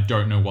limit, but I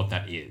don't know what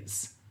that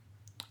is.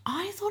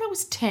 I thought it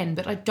was 10,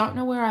 but I don't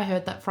know where I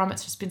heard that from.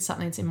 It's just been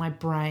something that's in my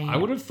brain. I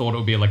would have thought it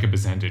would be like a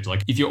percentage.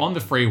 Like if you're on the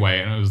freeway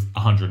and it was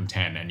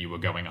 110 and you were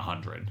going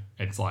 100,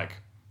 it's like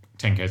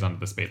 10 k's under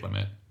the speed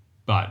limit.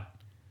 But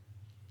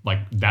like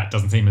that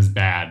doesn't seem as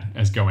bad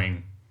as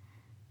going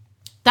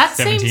that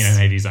 17 seems, and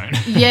 80 zone.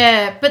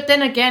 yeah, but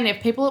then again,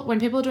 when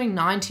people are doing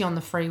 90 on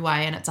the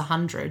freeway and it's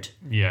 100,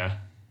 Yeah.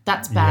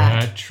 that's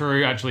bad. Yeah,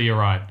 true. Actually, you're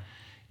right.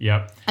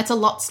 Yep. It's a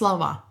lot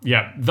slower.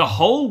 Yeah. The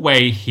whole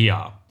way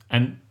here,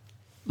 and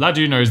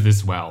Ladu knows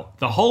this well,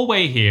 the whole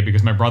way here,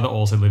 because my brother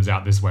also lives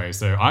out this way,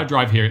 so I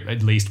drive here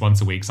at least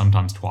once a week,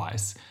 sometimes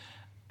twice.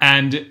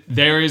 And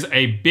there is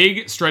a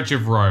big stretch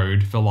of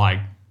road for like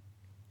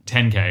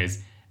 10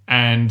 k's,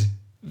 and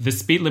the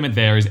speed limit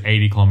there is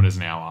 80 kilometers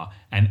an hour.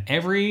 And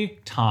every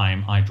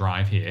time I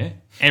drive here,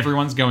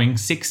 everyone's going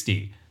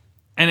 60.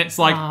 And it's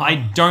like, I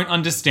don't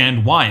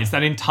understand why. It's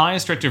that entire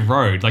stretch of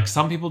road. Like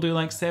some people do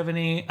like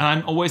 70, and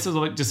I'm always sort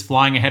of like just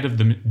flying ahead of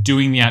them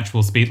doing the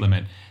actual speed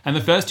limit. And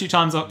the first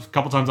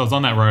couple times I was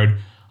on that road,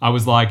 I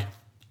was like,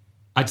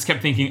 I just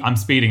kept thinking I'm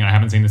speeding and I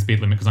haven't seen the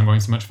speed limit because I'm going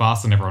so much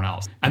faster than everyone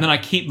else. And then I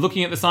keep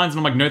looking at the signs and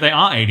I'm like, no, they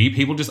are 80.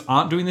 People just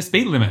aren't doing the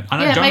speed limit. And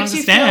I It don't makes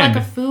understand.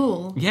 you feel like a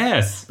fool.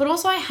 Yes. But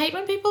also, I hate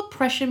when people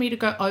pressure me to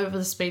go over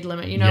the speed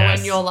limit. You know, Yes.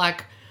 when you're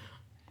like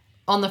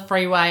on the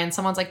freeway and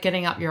someone's like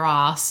getting up your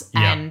ass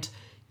Yeah. and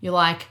you're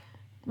like,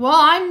 well,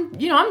 I'm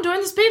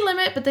doing the speed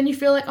limit, but then you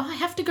feel like, oh, I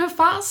have to go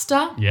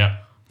faster. Yeah.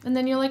 And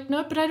then you're like,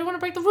 no, but I don't want to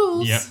break the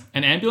rules. Yep.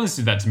 An ambulance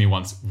did that to me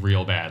once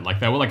real bad. Like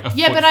they were like a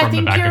Yeah, foot but from I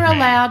think the back you're of me.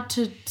 allowed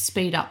to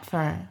speed up for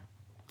her,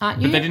 aren't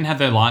you? But they didn't have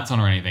their lights on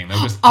or anything. They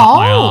were just Oh. up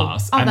my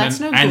ass. Oh, and that's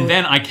then, no And good.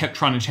 then I kept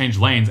trying to change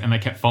lanes and they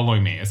kept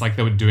following me. It's like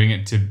they were doing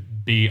it to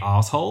be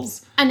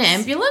assholes. An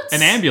ambulance?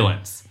 An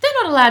ambulance. They're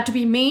not allowed to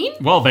be mean.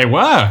 Well, they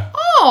were.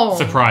 Oh.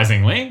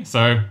 Surprisingly.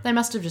 So, They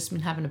must have just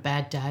been having a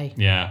bad day.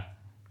 yeah.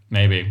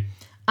 Maybe.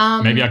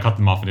 Maybe I cut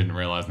them off and didn't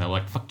realise and they were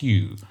like, fuck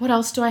you. What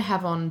else do I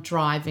have on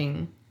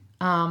driving?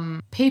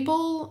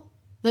 People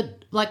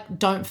that like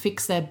don't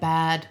fix their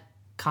bad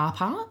car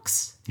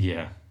parks.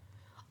 Yeah.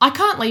 I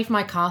can't leave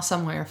my car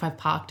somewhere if I've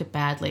parked it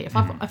badly. If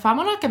I'm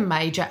on like a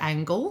major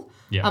angle,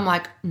 Yeah. I'm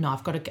like, no,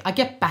 I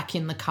get back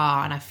in the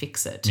car and I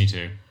fix it. Me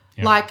too.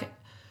 Yeah. Like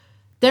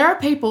there are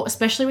people,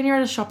 especially when you're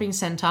at a shopping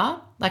center,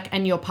 like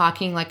and you're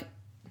parking like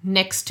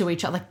next to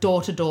each other, like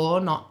door to door,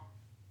 not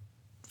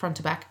front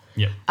to back.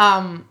 Yeah.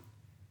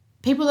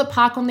 People that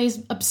park on these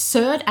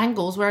absurd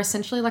angles where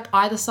essentially like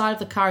either side of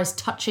the car is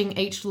touching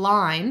each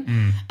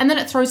line and then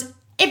it throws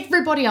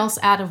everybody else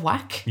out of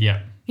whack. Yeah.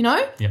 You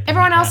know? Yep,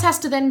 Everyone like else that. has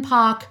to then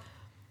park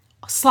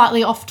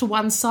slightly off to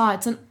one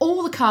side and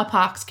all the car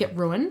parks get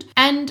ruined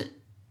and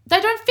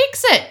they don't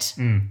fix it.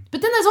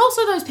 But then there's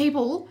also those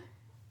people,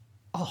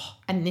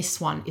 and this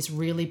one is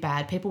really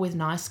bad, people with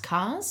nice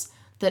cars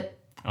that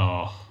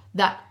Oh.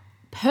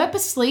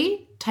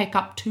 purposely take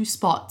up 2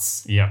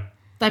 spots. Yeah.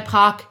 They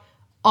park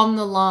on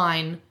the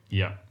line.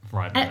 Yeah.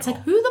 Right. in the And it's middle.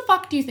 like, who the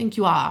fuck do you think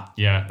you are?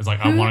 Yeah, it's like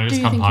I Who want to do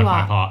just you come think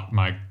park you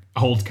my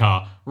old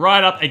car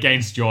right up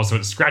against yours so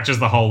it scratches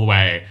the whole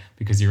way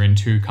because you're in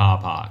 2 car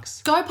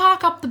parks. Go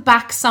park up the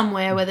back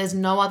somewhere where there's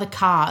no other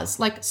cars.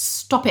 Like,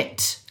 stop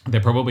it. They're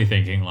probably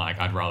thinking like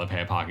I'd rather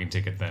pay a parking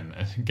ticket than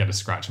get a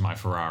scratch in my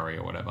Ferrari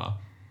or whatever.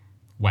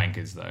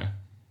 Wankers though.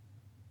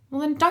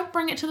 Well, then don't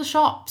bring it to the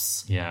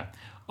shops. Yeah.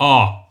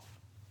 Oh,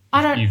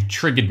 I don't... you've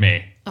triggered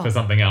me for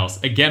something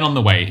else. Again on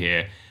the way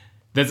here,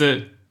 there's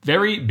a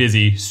very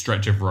busy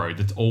stretch of road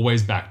that's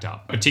always backed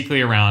up,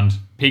 particularly around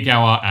peak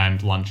hour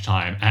and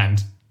lunchtime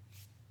and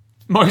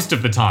most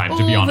of the time, to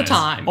be All the honest.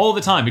 time. All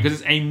the time, because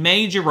it's a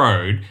major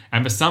road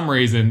and for some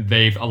reason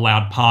they've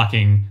allowed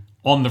parking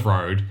on the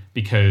road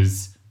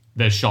because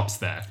there's shops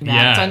there.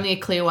 It's only a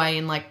clear way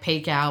in like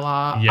peak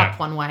hour, Yeah. up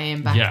one way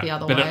and back the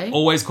other but way. it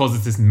always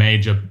causes this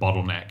major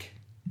bottleneck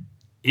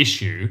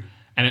issue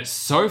and it's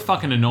so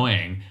fucking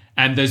annoying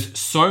and there's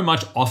so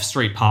much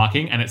off-street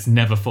parking and it's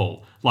never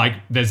full. Like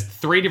there's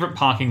 3 different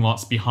parking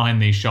lots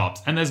behind these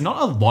shops and there's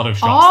not a lot of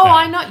shops Oh, there.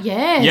 I know.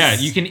 Yes. Yeah,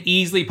 you can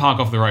easily park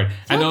off the road.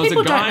 And there was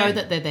people a guy, don't know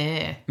that they're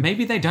there.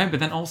 maybe they don't, but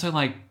then also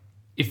like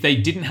if they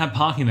didn't have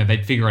parking there,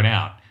 they'd figure it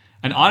out.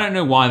 And I don't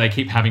know why they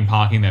keep having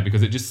parking there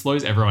because it just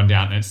slows everyone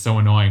down and it's so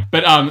annoying.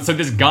 But so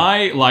this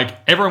guy, like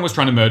everyone was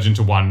trying to merge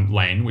into one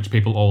lane, which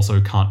people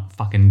also can't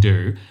fucking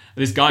do.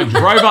 This guy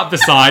drove up the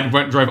side,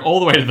 drove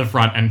all the way to the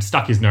front and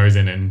stuck his nose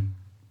in and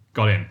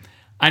got in.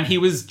 And he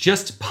was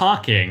just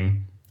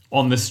parking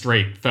on the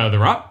street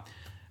further up.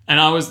 And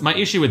my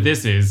issue with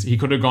this is he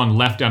could have gone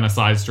left down a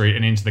side street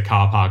and into the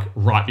car park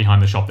right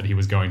behind the shop that he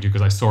was going to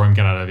because I saw him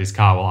get out of his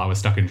car while I was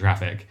stuck in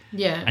traffic.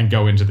 Yeah. And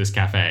go into this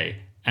cafe.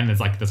 and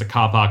there's a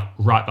car park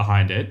right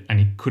behind it, and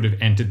he could have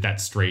entered that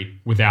street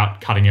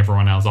without cutting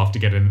everyone else off to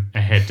get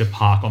ahead to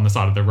park on the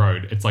side of the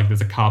road. It's like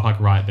there's a car park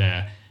right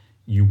there,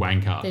 you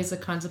wanker. These are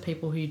the kinds of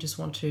people who you just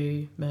want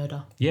to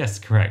murder. Yes,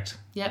 correct.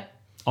 Yep.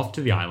 Off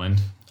to the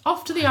island.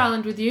 Off to the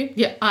island with you.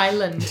 Yeah,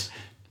 island.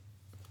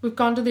 We've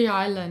gone to the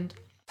island.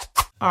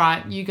 All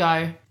right, you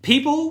go.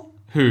 People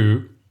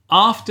who,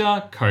 after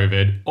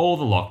COVID, all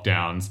the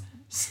lockdowns,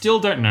 still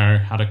don't know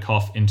how to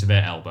cough into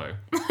their elbow.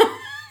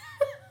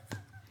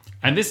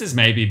 And this is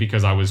maybe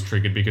because I was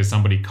triggered because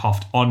somebody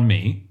coughed on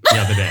me the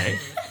other day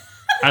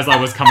as I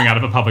was coming out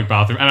of a public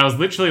bathroom. And I was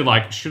literally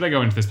like, should I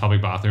go into this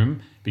public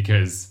bathroom?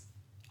 Because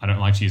I don't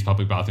like to use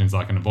public bathrooms so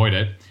I can avoid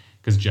it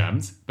because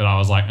germs. But I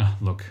was like, oh,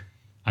 look,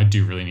 I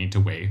do really need to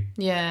wee.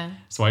 Yeah.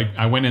 So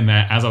I went in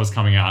there as I was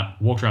coming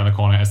out, walked around the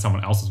corner as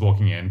someone else was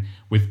walking in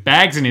with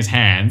bags in his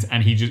hands,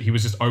 and he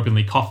was just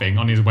openly coughing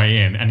on his way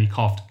in, and he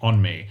coughed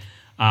on me.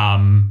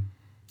 And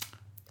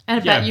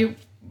about Yeah. you,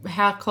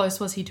 how close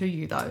was he to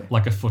you though?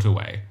 Like a foot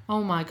away.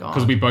 Oh my God.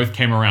 Because we both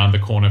came around the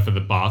corner for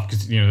the bath,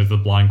 because, there's the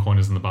blind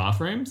corners in the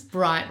bathrooms.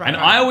 Right. And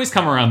I always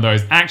come around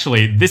those.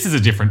 Actually, this is a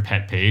different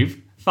pet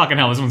peeve. Fucking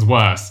hell, this one's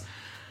worse.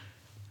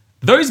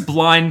 Those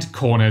blind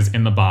corners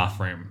in the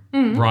bathroom,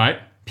 right?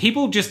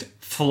 People just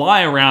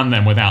fly around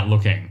them without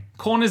looking.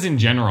 Corners in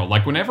general.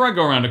 Like, whenever I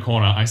go around a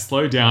corner, I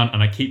slow down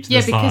and I keep to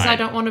the side. Yeah, because I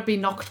don't want to be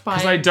knocked by...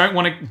 Because I don't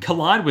want to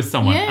collide with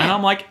someone. Yeah. And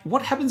I'm like,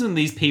 what happens when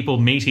these people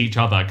meet each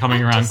other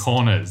coming around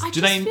corners? I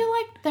just feel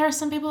like there are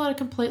some people that are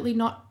completely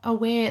not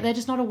aware. They're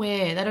just not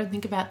aware. They don't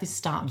think about this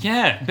stuff.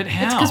 Yeah, but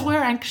how? It's because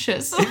we're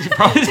anxious.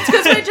 Probably- It's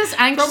because we're just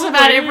anxious Probably.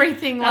 about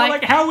everything. And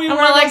like, how are we and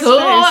aware we're of like,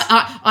 our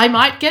space? I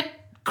might get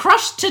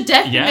crushed to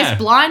death in Yeah. this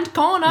blind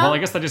corner. Well, I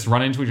guess they just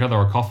run into each other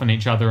or cough on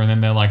each other, and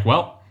then they're like,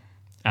 well,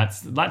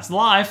 that's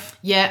life.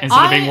 Yeah,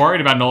 Instead of being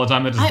worried about it all the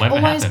time, they just I let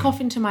it always happen. cough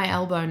into my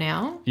elbow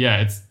now. Yeah,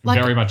 it's Like-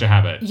 very much a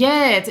habit.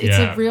 Yeah, it's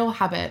Yeah. a real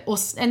habit.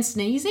 And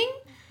sneezing.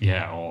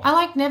 Yeah. Or,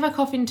 I never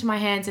cough into my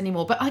hands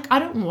anymore. But I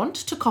don't want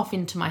to cough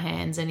into my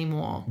hands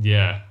anymore.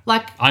 yeah.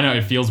 Like, I know,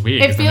 it feels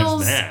weird. it 'cause then it's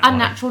feels there,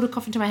 unnatural to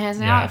cough into my hands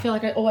now. Yeah. I feel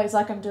like I always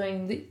I'm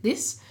doing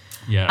this.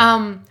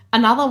 Yeah.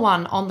 Another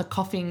one on the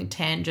coughing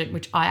tangent,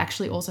 which I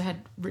actually also had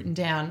written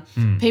down.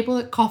 People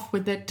that cough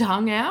with their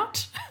tongue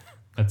out.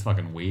 That's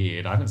fucking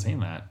weird. I haven't seen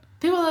that.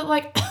 People that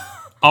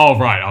Oh,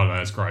 right. Oh, no,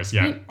 that's gross.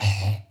 Yeah.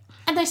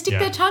 and they stick Yeah.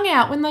 their tongue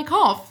out when they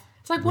cough.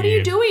 It's like, what are you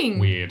Weird. doing?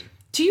 Weird.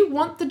 Do you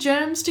want the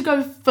germs to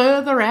go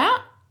further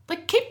out?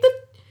 Like,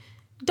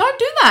 don't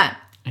do that.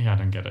 Yeah, I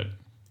don't get it.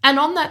 And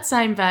on that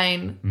same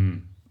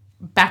vein,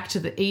 back to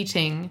the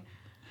eating,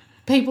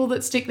 people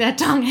that stick their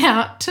tongue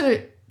out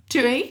to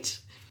eat.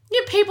 Yeah,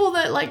 people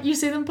that you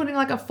see them putting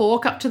a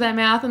fork up to their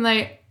mouth and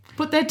they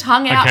put their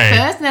tongue out Okay.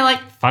 first and they're like,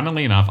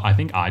 Funnily enough, I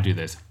think I do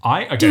this.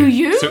 Do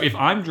you? So if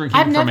I'm drinking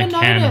I've from a never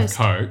can noticed.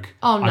 of Coke,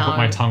 Oh, I put no.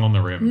 my tongue on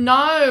the rim.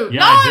 no, Yeah,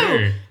 no, I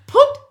do.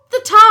 put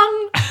the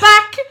tongue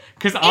back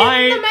Because in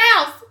the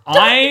mouth.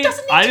 I It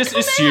doesn't need I to just come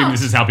assume out.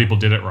 this is how people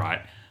did it,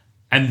 right?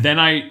 And then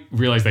I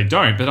realized they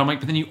don't. But I'm like,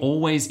 but then you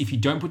always, if you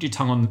don't put your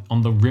tongue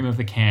on the rim of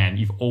the can,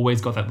 you've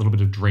always got that little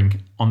bit of drink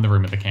on the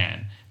rim of the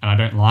can. And I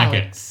don't like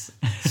Alex,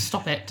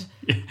 stop it.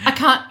 I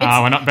can't.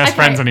 We're not best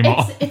friends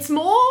anymore. It's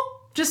more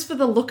just for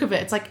the look of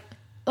it. It's like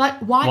why?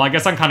 Well, I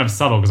guess I'm kind of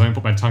subtle because I don't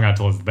put my tongue out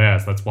till it's there.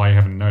 So that's why you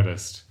haven't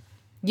noticed.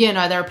 Yeah,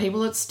 no, there are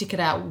people that stick it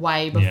out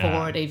way before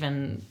Yeah. it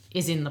even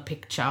is in the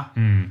picture.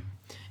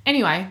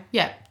 Anyway,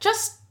 yeah,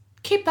 just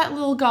keep that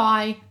little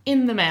guy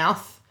in the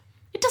mouth.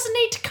 It doesn't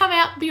need to come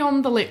out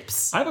beyond the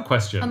lips. I have a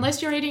question.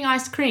 Unless you're eating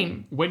ice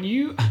cream. When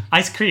you...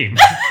 Ice cream.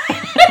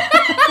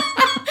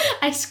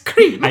 Ice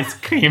cream. Ice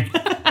cream.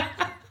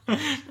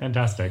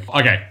 Fantastic.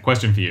 Okay,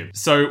 question for you.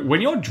 So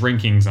when you're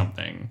drinking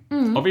something,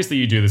 obviously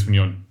you do this when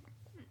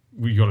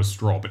you got a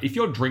straw, but if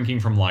you're drinking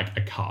from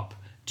a cup,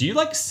 do you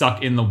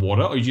suck in the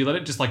water or do you let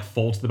it just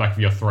fall to the back of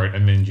your throat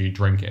and then you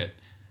drink it?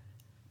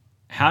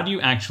 How do you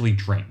actually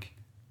drink?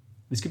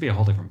 This could be a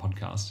whole different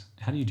podcast.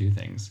 How do you do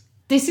things?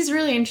 This is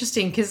really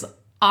interesting because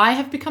I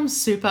have become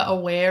super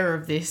aware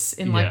of this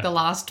in Yeah. the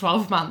last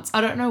 12 months.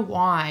 I don't know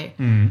why.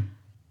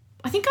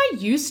 I think I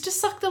used to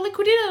suck the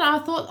liquid in and I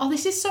thought, oh,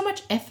 this is so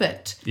much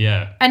effort.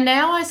 Yeah. And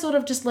now I sort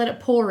of just let it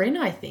pour in,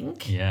 I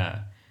think. Yeah.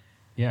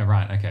 Yeah,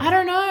 right. Okay. I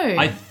don't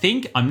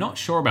know. I'm not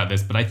sure about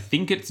this, but I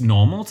think it's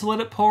normal to let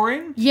it pour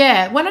in.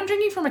 Yeah, when I'm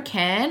drinking from a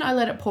can, I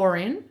let it pour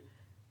in.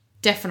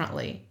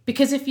 Definitely.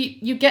 Because if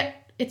you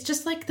get, it's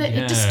just Yeah.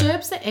 it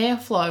disturbs the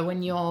airflow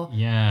when you're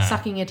Yeah.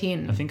 sucking it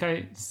in. I think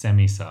I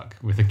semi-suck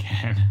with a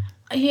can.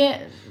 Yeah,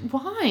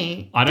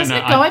 why? I don't Doesn't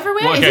know. it go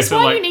everywhere? Well, okay, is this so,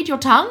 why you need your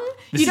tongue?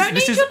 You don't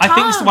need your tongue. I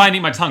think this is why I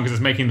need my tongue because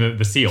it's making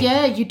the seal.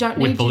 Yeah, you don't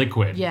need with the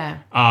liquid. Yeah.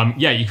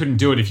 Yeah, you couldn't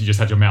do it if you just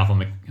had your mouth on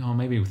the... Oh,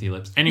 maybe with your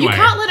lips. Anyway. You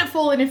can't let it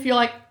fall in if you're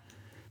like,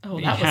 oh,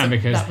 You that can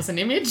because- that was an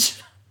image.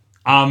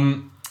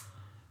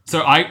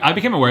 So I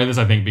became aware of this,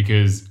 I think,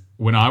 because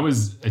when I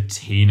was a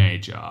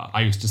teenager,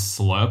 I used to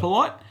slurp a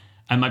lot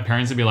and my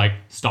parents would be like,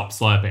 stop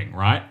slurping,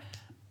 right?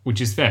 which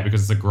is fair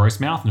because it's a gross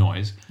mouth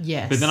noise.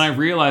 Yes. But then I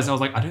realized, I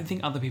was like, I don't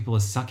think other people are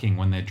sucking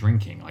when they're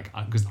drinking. Like,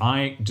 because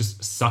I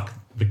just suck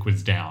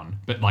liquids down.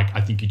 But, like,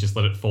 I think you just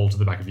let it fall to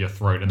the back of your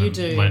throat and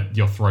then let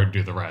your throat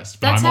do the rest.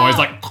 But That's I'm always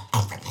how- like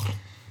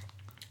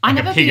I a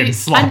never pig in viewed-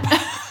 slump.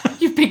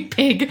 You big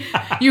pig.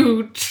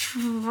 You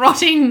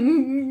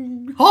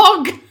trotting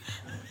hog.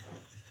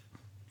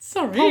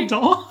 Sorry. Hold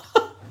on.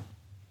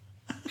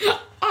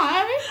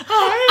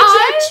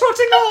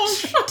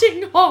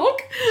 Trotting hog.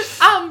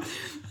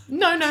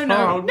 No.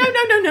 Frog. No.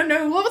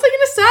 What was I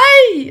going to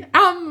say?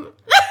 I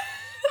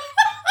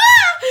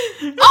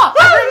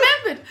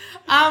remembered.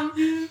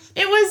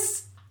 It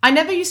was. I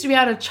never used to be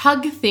able to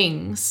chug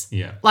things.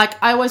 Yeah. Like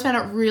I always found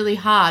it really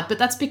hard, but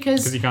that's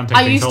because 'Cause you can't take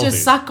I things used to salty.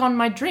 suck on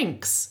my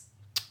drinks.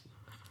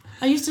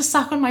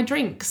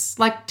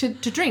 Like to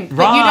drink.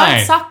 But you Right.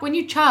 don't suck when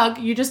you chug.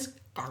 You just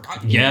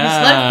let it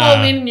Yeah.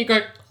 fall in and you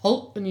go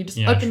halt and you just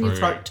Yeah, open your true.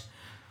 throat.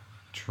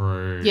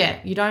 True. Yeah,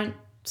 you don't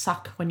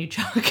suck when you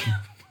chug.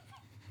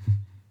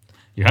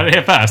 You heard it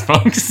here first,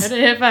 folks. Heard it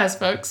here first,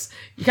 folks.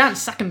 You can't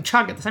suck and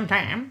chug at the same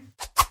time.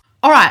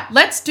 All right,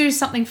 let's do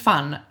something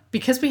fun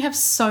because we have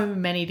so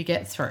many to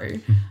get through.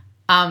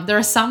 There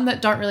are some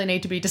that don't really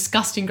need to be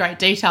discussed in great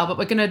detail, but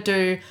we're going to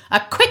do a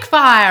quick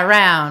fire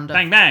round.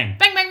 Bang, bang.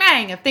 Bang, bang,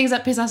 bang of things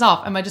that piss us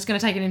off, and we're just going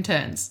to take it in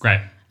turns.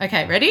 Great.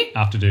 Okay, ready?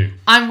 After do.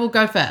 I will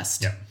go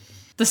first. Yep.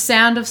 The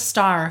sound of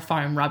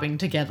styrofoam rubbing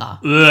together.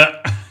 Ugh.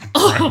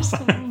 Gross.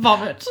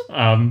 Vomit.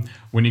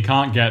 When you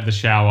can't get the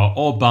shower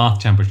or bath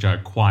temperature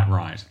quite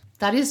right.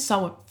 That is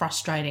so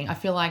frustrating. I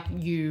feel like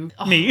you...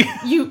 oh, Me?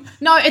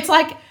 No, it's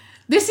like,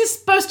 this is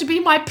supposed to be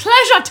my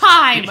pleasure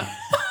time.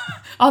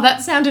 Oh,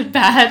 that sounded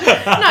bad.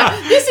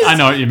 No, this is... I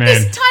know what you mean.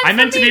 This time I'm for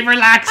meant to me- be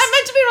relaxed. I'm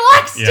meant to be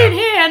relaxed Yeah. in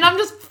here, and I'm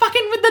just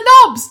fucking with the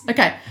knobs.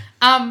 Okay.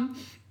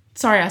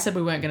 Sorry, I said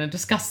we weren't going to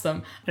discuss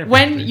them. Yeah,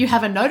 When please do. you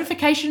have a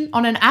notification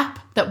on an app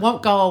that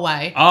won't go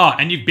away, Oh,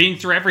 and you've been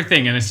through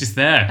everything and it's just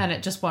there. and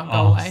it just won't go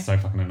Oh, away. so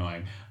fucking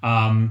annoying.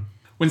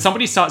 When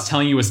somebody starts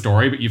telling you a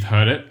story, but you've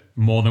heard it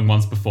more than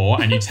once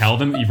before, and you tell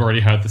them that you've already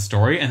heard the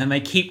story, and then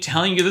they keep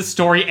telling you the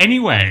story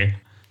anyway.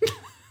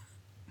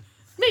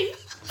 Me?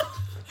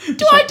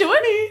 Do I do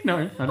it?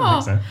 No, I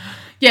don't think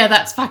Yeah,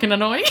 that's fucking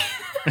annoying.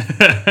 so.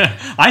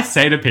 I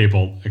say to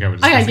people, okay, we're Okay,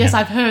 discussing yes, it.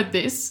 I've heard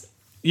this.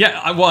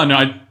 Yeah, well,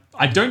 no,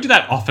 I don't do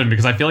that often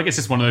because I feel like it's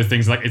just one of those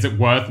things. Like, is it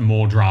worth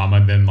more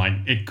drama than like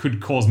it could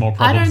cause more I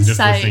problems don't than just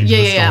say, listening to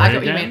the story I get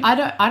what you again?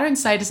 mean. I don't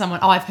say to someone,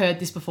 oh, I've heard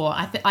this before.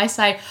 I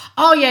say,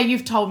 oh yeah,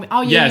 you've told me.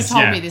 Oh yeah, Yes, you've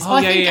told yeah. me this. Oh, Oh, I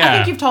yeah, think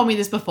yeah. you've told me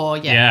this before.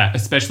 Yeah. Yeah,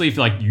 especially if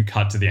like you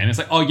cut to the end, it's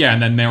like, oh yeah,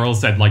 and then Meryl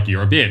said like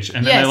you're a bitch,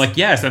 and then Yes. they're like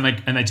yes,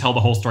 and they tell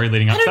the whole story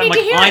leading up to don't that. I'm need to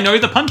like, hear I it. know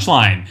the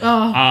punchline.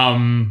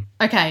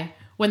 Oh. Okay,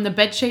 when the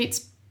bed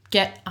sheets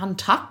get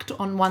untucked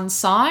on one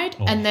side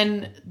and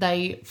then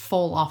they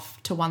fall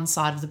off to one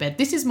side of the bed.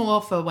 This is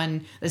more for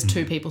when there's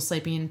two people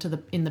sleeping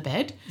in the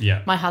bed.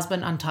 Yeah. My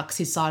husband untucks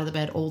his side of the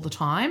bed all the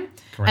time.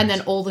 Correct. And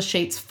then all the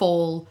sheets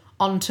fall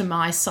onto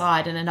my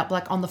side and end up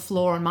like on the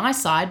floor on my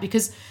side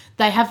because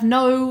they have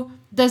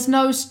there's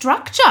no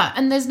structure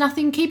and there's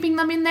nothing keeping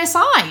them in their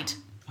side.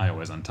 I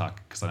always untuck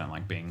because I don't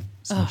like being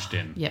smushed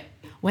in. Yep.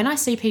 When I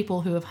see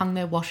people who have hung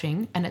their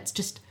washing and it's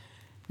just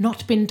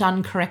not been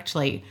done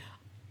correctly,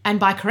 and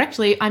by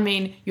correctly, I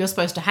mean you're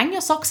supposed to hang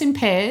your socks in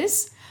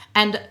pairs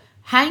and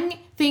hang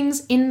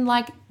things in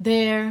like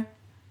their,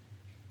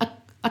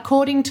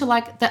 according to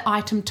like the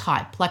item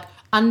type, like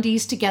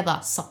undies together,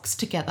 socks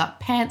together,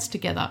 pants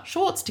together,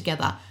 shorts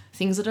together,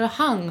 things that are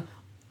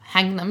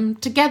hang them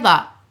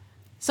together.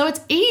 So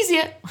it's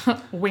easier,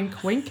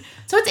 wink, wink.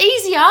 So it's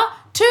easier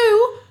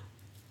to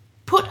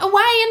put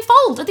away and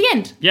fold at the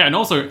end. Yeah, and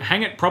also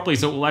hang it properly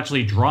so it will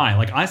actually dry.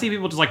 Like I see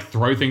people just like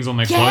throw things on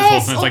their Yes, clothes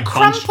horse and it's or like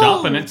bunched up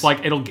crumpled. and it's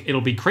like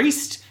it'll be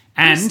creased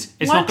and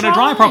it's not Won't going to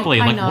dry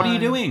properly. I Like what are you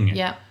know. doing?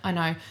 Yeah, I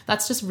know.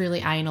 That's just really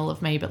anal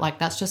of me, but like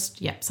that's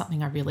just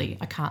something I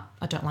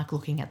don't like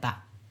looking at that.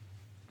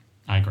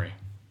 I agree.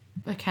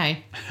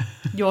 Okay.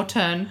 Your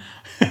turn.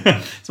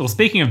 So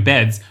speaking of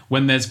beds,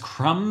 when there's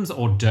crumbs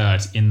or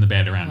dirt in the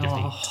bed around your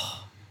Oh. feet.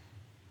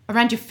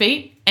 Around your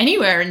feet,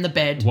 anywhere in the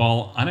bed.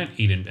 Well, I don't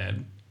eat in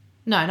bed.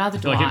 No, neither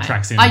do I I. feel like it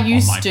tracks in I on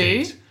used my to.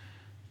 feet.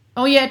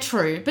 Oh yeah,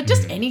 true. But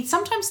just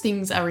sometimes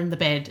things are in the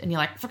bed and you're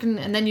like fucking,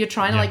 and then you're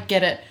trying to Yeah. like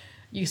get it.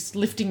 You're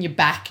lifting your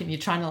back and you're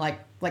trying to like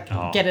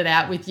Oh. get it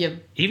out with your.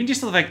 Even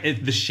just like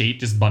the sheet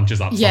just bunches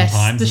up Yes,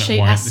 sometimes. the and sheet it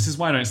won't. has- This is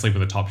why I don't sleep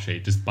with a top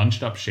sheet. Just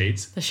bunched up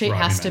sheets. The sheet drive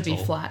me has to be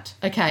mental. flat.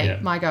 Okay, Yeah.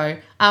 my go.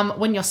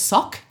 When your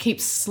sock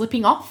keeps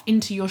slipping off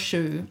into your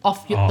shoe,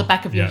 off Oh, the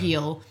back of your yeah.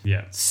 heel.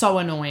 Yeah. So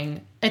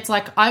annoying. It's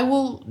like I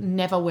will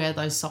never wear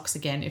those socks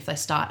again if it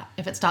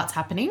starts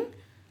happening.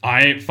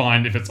 I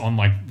find if it's on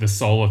like the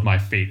sole of my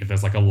feet, if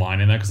there's like a line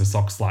in there because the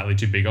sock's slightly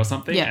too big or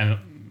something. Yeah.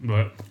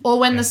 And Or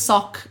when the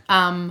sock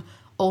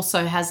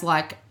also has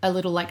like a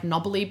little like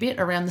knobbly bit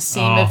around the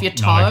seam Oh, of your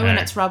toe not okay. and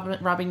it's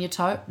rubbing your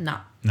toe. Nah.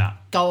 nah,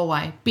 Go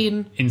away.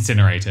 Bin.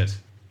 incinerate it.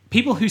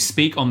 People who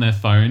speak on their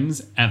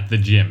phones at the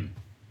gym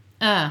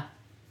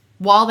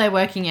While they're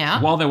working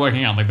out. while they're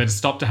working out, like they just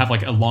stop to have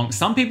like a long.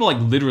 Some people like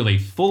literally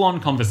full on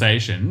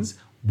conversations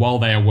while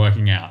they are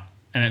working out.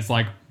 And it's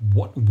like,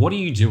 what are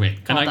you doing?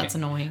 God, and that's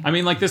annoying. I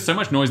mean, like, there's so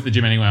much noise at the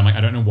gym anyway. I'm like,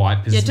 I don't know why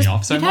it pisses me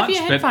off so you'd much. have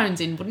your but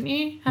headphones in, wouldn't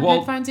you? Have Well,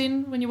 headphones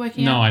in when you're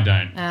working no, out? I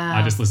don't.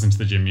 I just listen to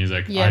the gym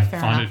music. Yeah, I fair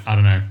find enough. it, I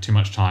don't know, too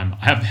much time.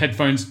 I have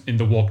headphones in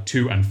the walk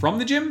to and from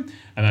the gym,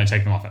 and then I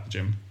take them off at the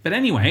gym. But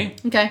anyway,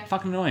 Okay.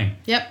 fucking annoying.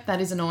 Yep,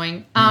 that is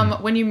annoying.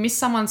 When you miss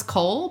someone's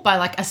call by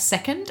like a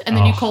second and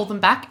then you call them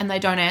back and they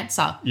don't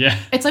answer. Yeah.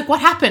 It's like,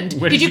 what happened?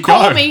 Where did did you you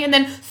call go? me and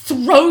then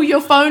throw your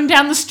phone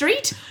down the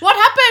street? What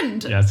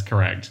happened? Yes,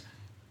 correct.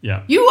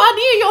 Yeah. You are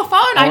near your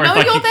phone. I Or know if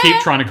like you're you there.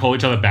 keep trying to call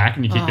each other back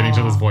and you keep getting each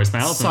other's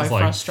voicemails. So and it's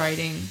like,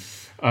 frustrating.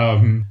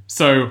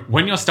 So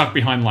when you're stuck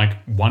behind like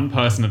one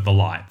person at the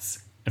lights,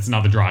 it's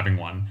another driving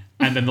one,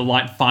 and then the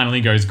light finally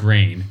goes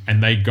green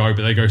and they go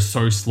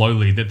so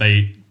slowly that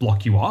they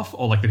block you off,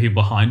 or like the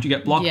people behind you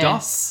get blocked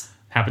off. Yes.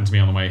 Happened to me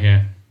on the way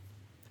here.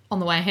 On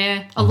the way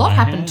here. A lot way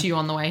happened here. to you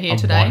on the way here What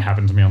today.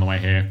 happened to me on the way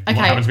here? What Okay.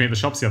 happened to me at the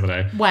shops the other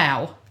day?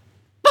 Wow.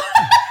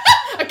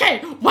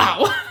 Okay,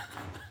 wow.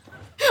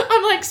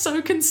 I'm like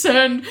so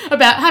concerned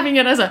about having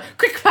it as a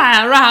quick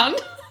fire round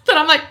that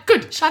I'm like,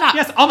 good, shut up.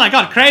 Yes. Oh my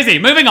god, crazy.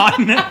 Moving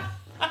on.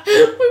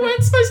 We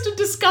weren't supposed to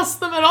discuss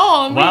them at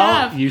all. And we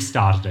well, have. you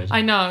started it.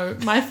 I know,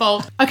 my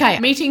fault. Okay,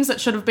 meetings that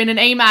should have been an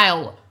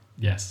email.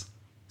 Yes.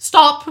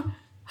 Stop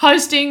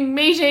hosting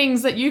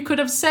meetings that you could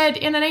have said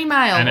in an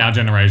email. And our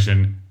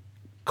generation,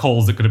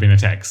 calls that could have been a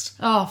text.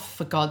 Oh,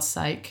 for God's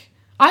sake.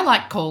 I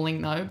like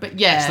calling though, but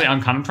yeah. Actually,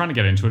 I'm kind of trying to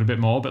get into it a bit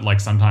more, but like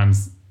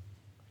sometimes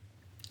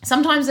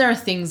Sometimes there are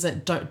things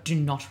that do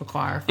not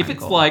require a phone if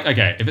it's call. like,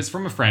 okay, if it's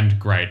from a friend,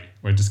 great.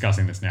 We're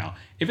discussing this now.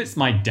 If it's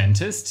my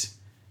dentist,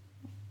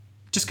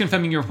 just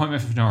confirming your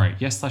appointment for tomorrow.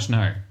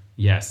 Yes/no.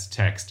 Yes,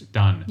 text,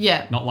 done.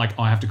 Yeah. Not like,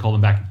 oh, I have to call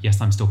them back. Yes,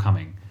 I'm still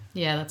coming.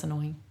 Yeah, that's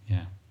annoying.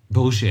 Yeah.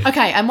 Bullshit.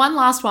 Okay, and one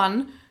last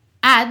one.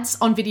 Ads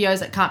on videos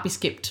that can't be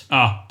skipped.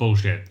 Ah,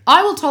 bullshit.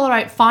 I will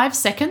tolerate 5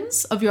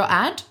 seconds of your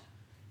ad.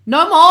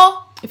 No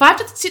more. If I have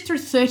to sit through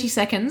 30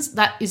 seconds,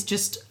 that is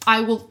just,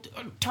 I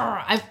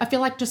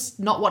feel like just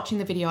not watching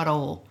the video at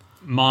all.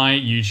 My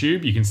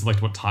YouTube, you can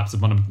select what types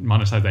of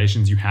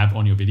monetizations you have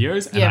on your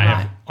videos, and Yeah, I right.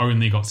 have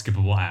only got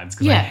skippable ads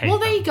because I Yeah, hate well,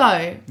 them. there you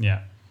go.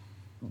 Yeah.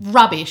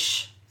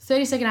 Rubbish.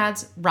 30-second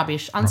ads,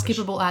 rubbish.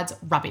 Unskippable ads,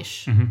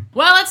 rubbish. Mm-hmm.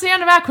 Well, that's the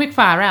end of our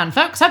quickfire round,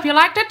 folks. Hope you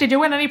liked it. Did you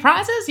win any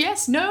prizes?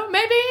 Yes, no,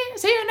 maybe.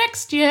 See you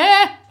next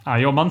year. Are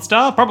you a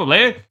monster?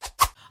 Probably.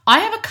 I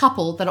have a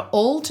couple that are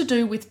all to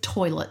do with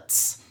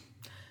toilets.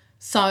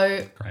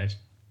 So, Great.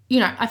 you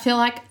know, I feel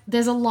like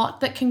there's a lot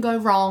that can go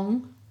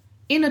wrong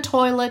in a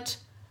toilet,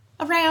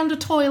 around a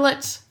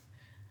toilet,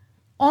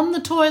 on the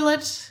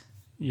toilet.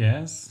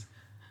 Yes.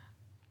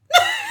 Why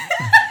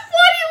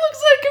do you look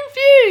so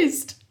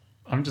confused?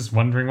 I'm just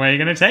wondering where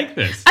you're going to take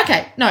this.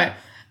 Okay, no.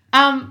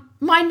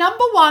 My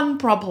number one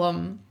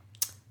problem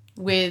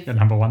with The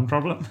number one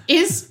problem?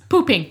 is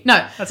pooping.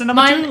 No. That's a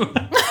number two.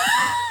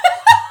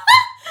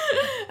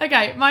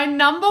 Okay, my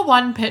number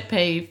one pet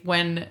peeve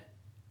when,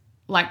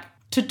 like,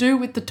 to do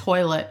with the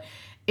toilet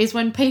is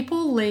when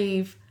people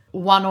leave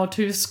 1 or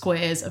 2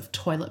 squares of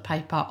toilet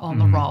paper on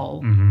the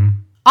roll. Mm-hmm.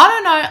 I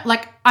don't know,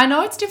 like, I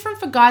know it's different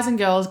for guys and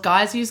girls.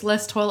 Guys use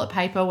less toilet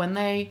paper when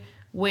they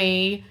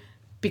wee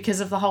because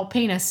of the whole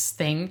penis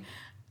thing.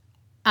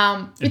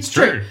 It's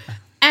true.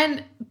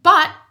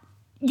 But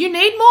you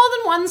need more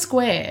than 1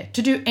 square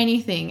to do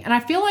anything. And I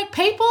feel like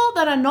people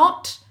that are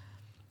not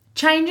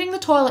changing the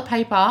toilet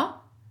paper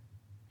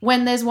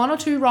when there's 1 or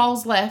 2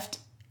 rolls left,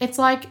 it's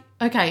like,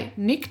 okay,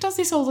 Nick does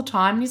this all the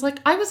time. And he's like,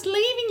 I was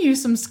leaving you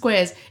some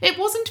squares. It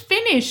wasn't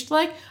finished.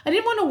 Like, I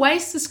didn't want to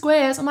waste the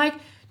squares. I'm like,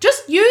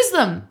 just use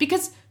them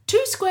because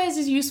 2 squares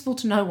is useful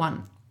to no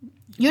one.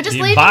 You're just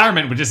The leaving.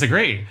 environment would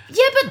disagree.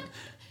 Yeah, but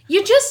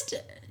you're just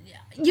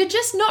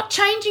not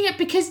changing it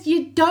because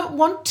you don't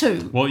want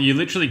to. Well, you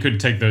literally could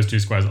take those 2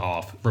 squares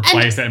off,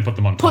 replace it, and put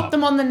them on top. Put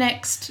them on the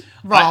next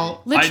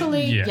roll.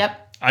 Yeah.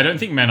 Yep. I don't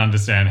think men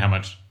understand how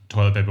much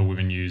toilet paper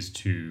women use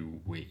to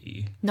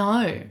wee,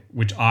 No.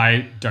 which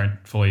I don't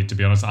fully, to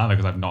be honest, either,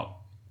 because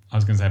I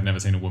was going to say I've never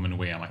seen a woman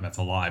wee. I'm like, that's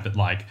a lie. But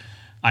like,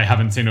 I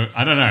haven't seen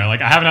I don't know,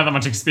 like I haven't had that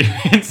much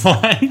experience.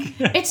 Like,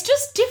 It's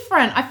just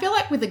different. I feel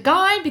like with a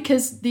guy,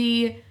 because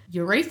the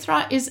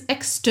urethra is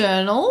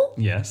external,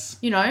 yes.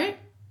 you know,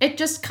 it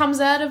just comes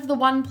out of the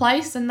one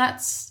place and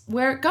that's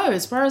where it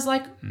goes. Whereas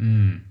like,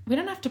 we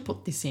don't have to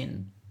put this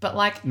in. But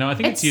like, No, I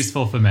think it's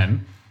useful for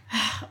men.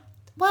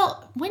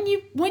 well, when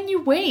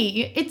you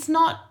wee, it's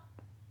not,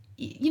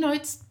 you know,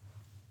 it's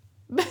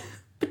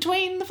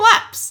between the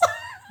flaps.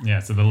 Yeah,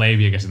 so the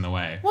labia gets in the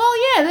way. Well,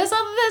 yeah, there's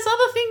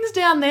other things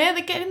down there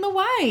that get in the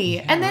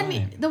way. And then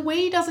right. the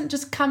wee doesn't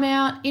just come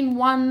out in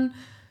one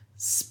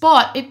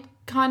spot. It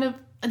kind of,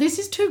 this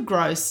is too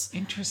gross.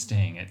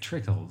 Interesting. It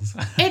trickles.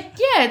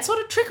 It sort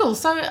of trickles.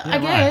 So I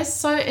right. guess,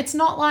 so it's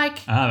not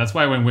like, That's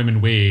why when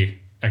women wee,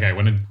 okay,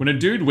 when a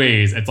dude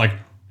wees, it's like,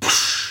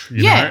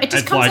 you yeah, know? it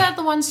just It's comes like- out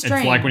the one stream.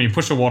 It's like when you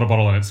push a water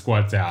bottle and it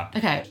squirts out.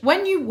 Okay,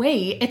 when you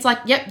wee, it's like,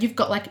 yep, you've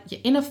got like your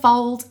inner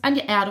folds and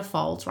your outer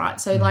folds, right?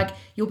 So like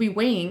you'll be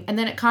weeing and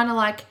then it kind of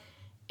like,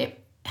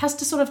 has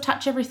to sort of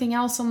touch everything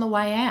else on the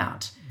way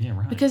out. Yeah,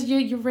 right. Because your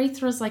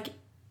urethra is like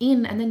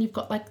in, and then you've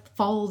got like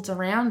folds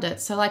around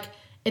it. So like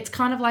it's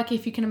kind of like,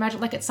 if you can imagine,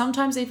 like it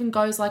sometimes even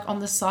goes like on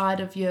the side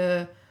of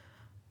your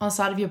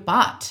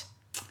butt.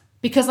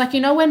 Because like,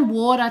 when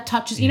water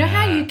touches, you know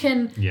how you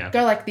can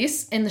go like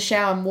this in the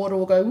shower and water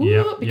will go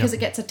woo, because it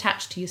gets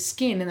attached to your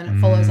skin and then it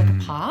follows like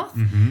a path.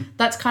 Mm-hmm.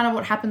 That's kind of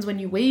what happens when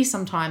you wee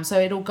sometimes. So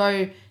it'll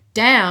go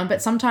down,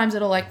 but sometimes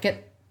it'll like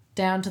get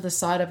down to the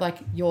side of like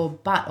your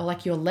butt or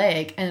like your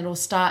leg, and it'll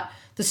start,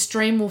 the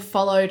stream will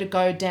follow to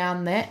go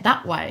down there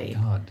that way.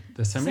 God,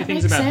 there's so many that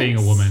things make about being a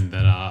sense? woman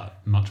that are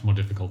much more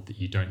difficult that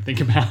you don't think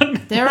about.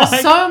 There are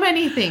so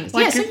many things.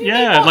 Like, So you need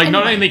yeah, more like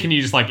not anyway. only can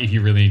you just like, if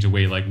you really need to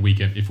wee, like we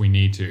can, if we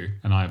need to,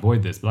 and I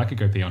avoid this, but I could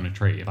go pee on a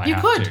tree if I You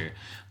have could. to.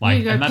 Like,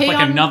 You go and that's pee like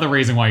on- another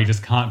reason why you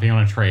just can't pee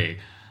on a tree.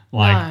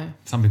 Like No.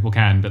 some people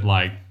can, but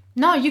like,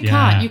 No, you Yeah.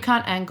 can't. You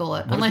can't angle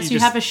it if unless you you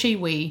just- have a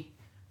she-wee,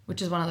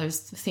 which is one of those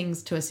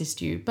things to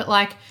assist you. But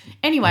like,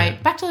 anyway,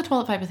 back to the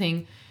toilet paper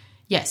thing.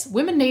 Yes,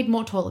 women need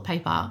more toilet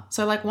paper.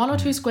 So like 1 or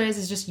 2 squares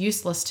is just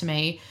useless to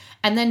me.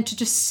 And then to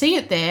just see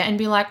it there and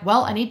be like,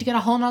 well, I need to get a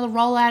whole nother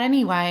roll out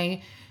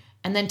anyway.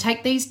 And then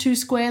take these 2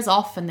 squares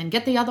off and then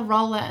get the other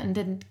roll out and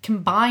then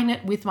combine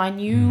it with my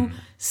new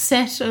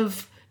set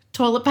of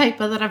toilet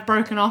paper that I've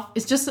broken off.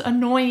 It's just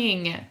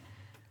annoying.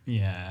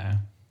 yeah.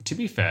 To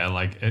be fair,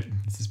 like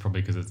this is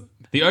probably because it's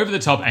the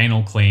over-the-top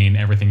anal clean,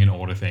 everything in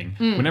order thing.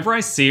 Whenever I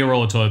see a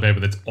roll of toilet paper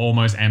that's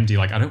almost empty,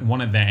 like I don't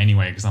want it there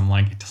anyway because I'm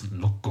like, it doesn't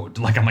look good.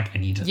 Like I'm like, I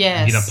need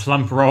a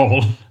plump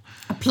roll.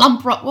 A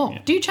plump roll. Well,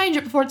 do you change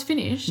it before it's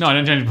finished? No, I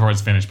don't change it before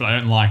it's finished, but I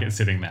don't like it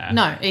sitting there.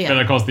 No, yeah. But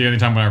of course, the only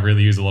time when I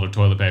really use a lot of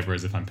toilet paper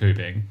is if I'm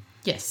pooping.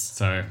 Yes.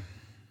 So,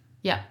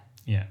 Yeah.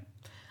 yeah.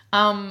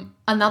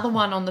 Another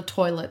one on the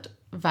toilet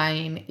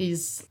vein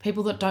is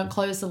people that don't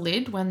close the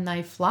lid when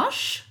they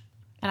flush.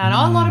 And I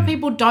know a lot of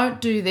people don't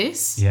do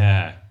this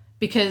Yeah.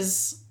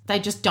 because they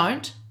just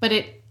don't, but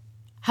it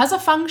has a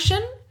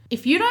function.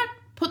 If you don't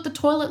put the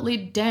toilet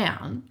lid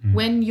down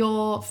when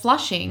you're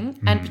flushing,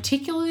 and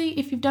particularly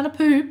if you've done a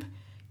poop,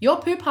 your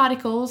poop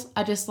particles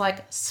are just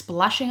like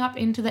splashing up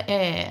into the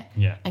air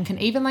Yeah. and can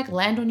even like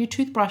land on your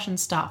toothbrush and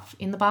stuff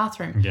in the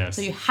bathroom. Yes.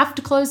 So you have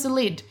to close the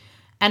lid.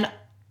 And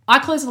I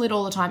close the lid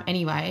all the time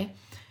anyway.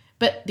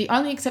 But the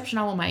only exception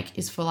I will make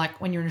is for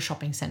like when you're in a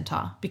shopping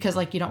centre, because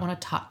like you don't want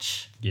to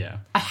touch. Yeah.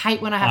 I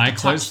hate when I have I to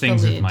touch close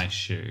things the lid. with my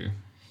shoe.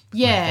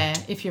 Yeah,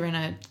 if you're in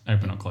a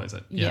Open or close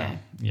it. Yeah.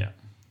 Yeah.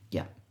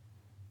 yeah.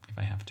 If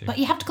I have to. But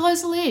you have to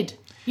close the lid.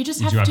 You just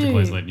you have do have to. to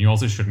close the lid. You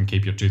also shouldn't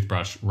keep your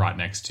toothbrush right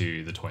next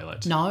to the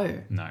toilet.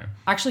 No. No.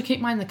 I actually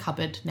keep mine in the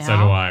cupboard now. So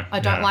do I, I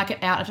don't yeah. like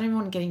it out. I don't even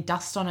want it getting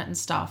dust on it and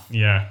stuff.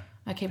 Yeah.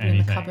 I keep it in the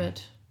Anything.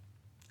 cupboard.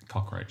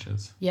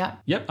 Cockroaches. Yeah.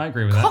 Yep, I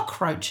agree with that.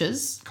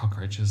 Cockroaches?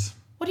 Cockroaches.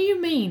 What do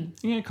you mean?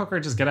 Yeah,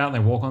 cockroaches get out and they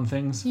walk on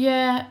things.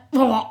 Yeah.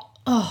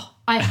 Oh,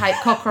 I hate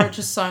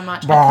cockroaches so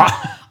much.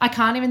 I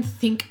can't even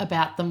think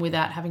about them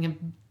without having a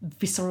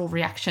visceral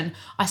reaction.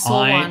 I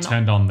saw I one.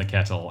 turned on the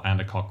kettle and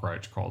a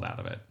cockroach crawled out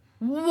of it.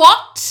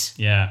 What?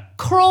 Yeah.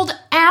 Crawled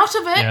out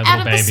of it? Yeah, out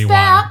of little the baby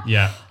spout? one.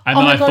 Yeah. And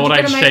Oh then my I God, thought you're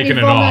I'd gonna make me shaken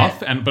it vomit. off,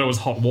 but it was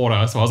hot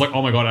water. So I was like,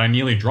 oh my God, I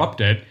nearly dropped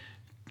it.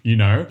 You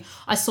know?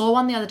 I saw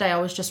one the other day. I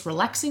was just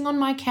relaxing on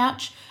my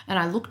couch and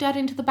I looked out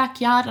into the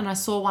backyard and I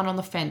saw one on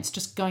the fence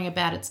just going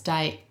about its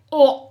day.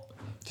 Oh,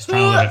 Just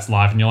trying to live its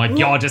life. And you're like,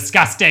 you're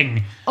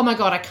disgusting. oh my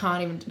God, I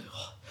can't even.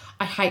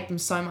 I hate them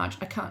so much.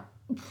 I can't.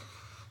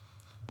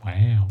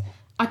 Wow.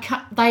 I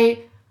can't.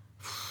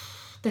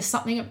 There's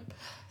something.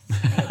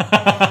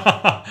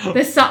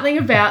 There's something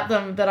about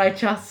them that I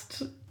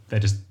just. They're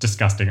just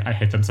disgusting. I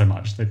hate them so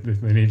much. They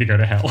need to go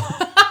to hell.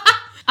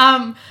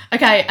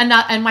 Okay,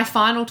 and my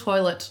final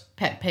toilet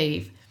pet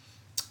peeve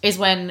is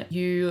when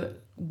you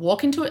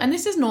walk into it, and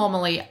this is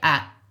normally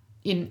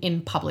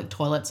in public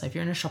toilets, so if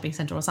you're in a shopping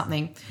centre or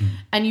something,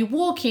 and you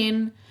walk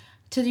in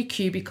to the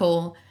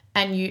cubicle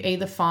and you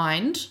either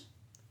find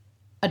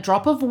a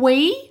drop of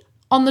wee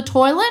on the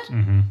toilet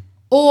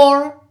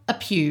or a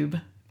pube.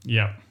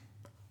 Yep.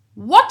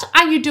 What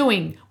are you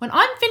doing? When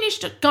I'm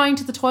finished going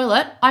to the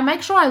toilet, I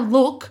make sure I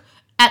look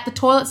at the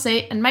toilet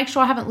seat and make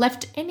sure I haven't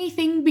left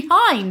anything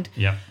behind.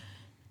 Yep.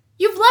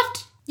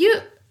 You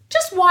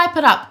just wipe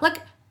it up.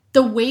 Like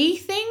the wee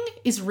thing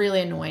is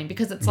really annoying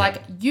because it's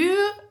like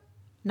you,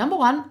 number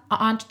one,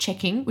 aren't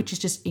checking, which is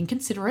just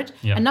inconsiderate.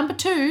 Yeah. And number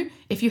two,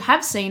 if you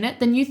have seen it,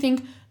 then you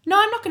think, no,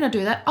 I'm not going to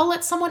do that. I'll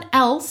let someone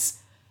else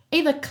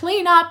either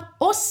clean up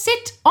or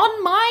sit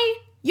on my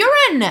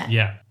urine.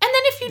 Yeah. And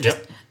then if you just,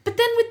 Yep. but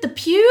then with the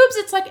pubes,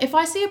 it's like if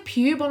I see a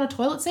pube on a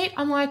toilet seat,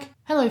 I'm like,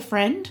 hello,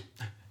 friend.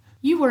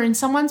 You were in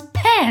someone's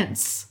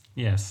pants.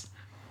 Yes.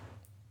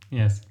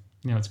 Yes.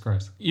 Yeah, it's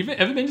gross. You've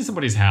ever been to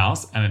somebody's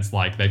house and it's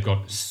like they've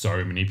got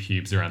so many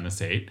pubes around the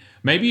seat?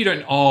 Maybe you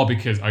don't,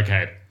 because,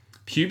 okay,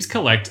 pubes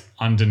collect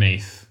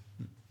underneath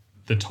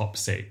the top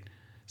seat.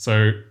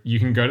 So you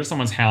can go to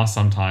someone's house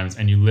sometimes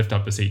and you lift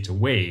up the seat to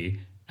wee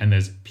and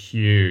there's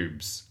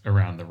pubes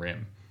around the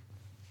rim.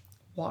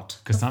 What?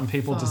 Because some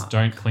people just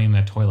don't clean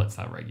their toilets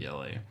that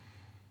regularly.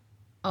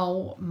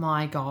 Oh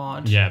my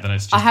God. Yeah, then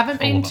it's just I haven't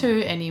full been of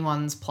them. to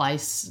anyone's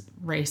place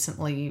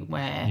recently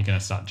where... You're going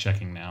to start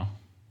checking now.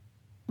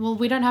 Well,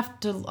 I don't have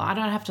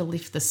to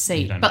lift the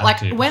seat. don't But have like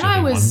to, when you'll I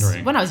be was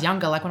wondering. when I was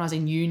younger, like when I was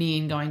in uni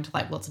and going to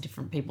like lots of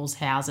different people's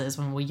houses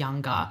when we were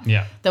younger,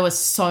 Yeah. there were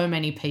so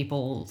many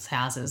people's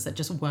houses that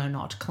just were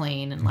not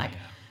clean and like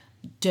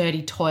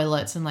dirty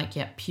toilets and like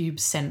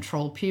pubes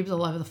central, pubes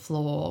all over the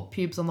floor,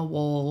 pubes on the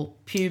wall,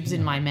 pubes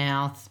in my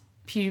mouth,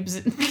 pubes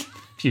in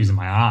Pubes in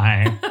my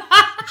eye.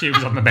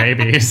 Pubes on the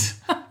babies.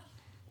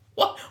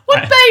 what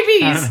And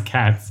babies? the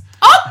cats.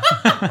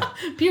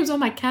 Pubes on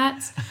my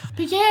cats.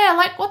 But yeah,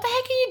 like what the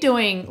heck are you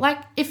doing? Like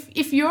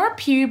if you're a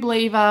pube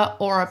lever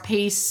or a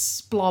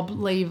piece blob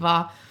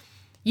lever,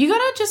 you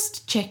gotta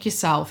just check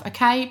yourself,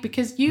 okay?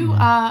 Because you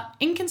are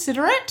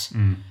inconsiderate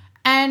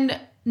and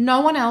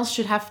no one else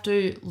should have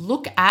to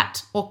look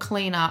at or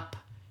clean up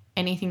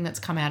anything that's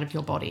come out of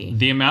your body.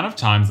 The amount of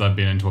times I've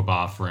been into a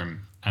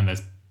bathroom and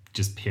there's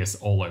just piss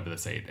all over the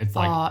seat. It's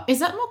like... Is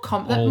that more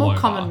all more over.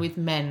 common with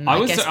men? I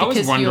was guess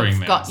wondering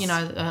because you've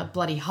got this. a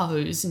bloody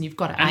hose and you've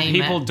got to And aim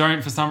people it.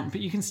 don't for some...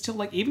 But you can still,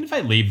 like, even if I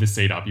leave the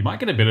seat up, you might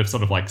get a bit of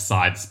sort of, like,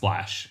 side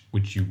splash,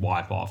 which you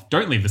wipe off.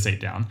 Don't leave the seat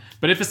down.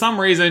 But if for some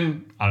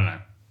reason, I don't know,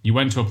 you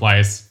went to a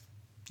place,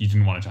 you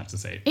didn't want to touch the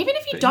seat. Even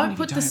if you But don't even if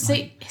put you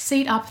the don't,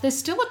 seat up, there's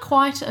still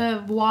quite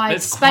a wide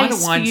It's space quite a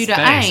wide for you space.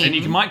 to aim. And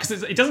you can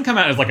because it doesn't come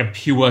out as, like, a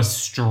pure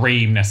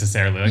stream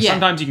necessarily. Like, Yeah.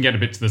 sometimes you can get a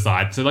bit to the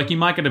side. So, like, you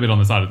might get a bit on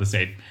the side of the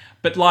seat.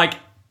 But, like,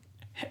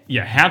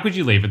 yeah, how could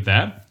you leave it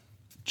there?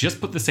 Just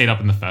put the seat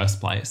up in the first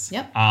place.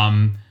 Yep.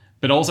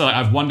 But also, like,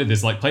 I've wondered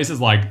this, like,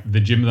 places like the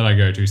gym that I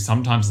go to,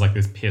 sometimes it's like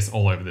there's piss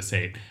all over the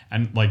seat.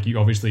 And, like, you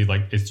obviously,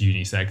 like, it's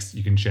unisex.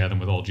 You can share them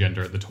with all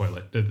gender at the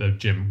toilet, at the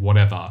gym,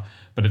 whatever.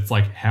 But it's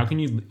like, how can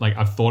you, like,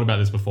 I've thought about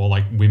this before,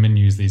 like, women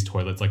use these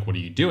toilets, like, what are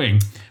you doing?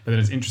 But then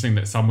it's interesting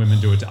that some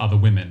women do it to other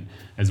women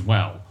as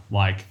well.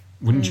 Like,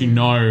 wouldn't you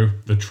know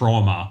the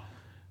trauma?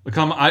 Like,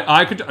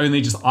 I could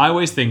only I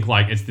always think,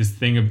 like, it's this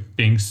thing of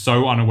being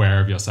so unaware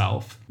of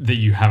yourself that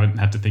you haven't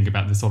had to think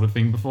about this sort of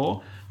thing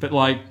before. But,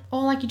 like,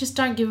 Or like you just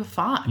don't give a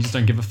fuck. you just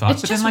don't give a fuck.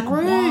 It's But just then, like,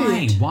 why?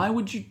 rude. Why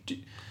would you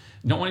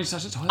not want to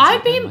touch the toilet?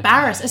 I'd be Like,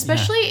 embarrassed, yeah.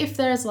 especially if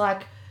there's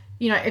like,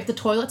 if the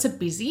toilets are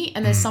busy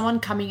and there's someone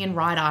coming in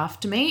right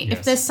after me. Yes.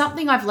 If there's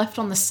something I've left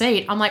on the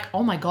seat, I'm like,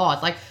 oh my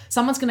God, like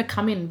someone's going to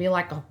come in and be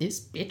like, oh,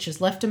 this bitch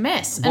has left a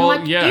mess. And Well,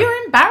 like, yeah.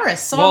 you're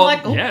embarrassed. So Well, I'm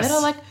like, oh, yes. better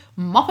like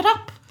mop it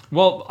up.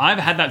 Well, I've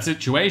had that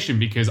situation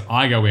because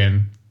I go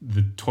in,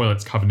 the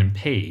toilet's covered in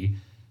pee,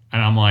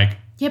 and I'm like,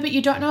 Yeah, but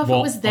you don't know if well,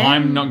 it was them.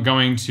 I'm not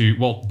going to.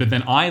 Well, but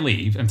then I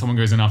leave, and someone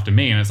goes in after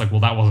me, and it's like,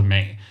 well, that wasn't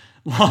me.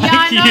 Like, Yeah,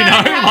 I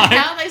know. How, like,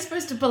 how are they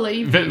supposed to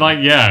believe but you? like,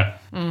 yeah,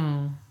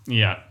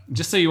 yeah.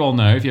 Just so you all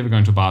know, if you ever go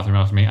into a bathroom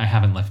after me, I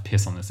haven't left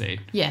piss on the seat.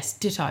 Yes,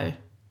 ditto.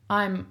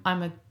 I'm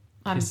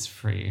Piss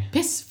free.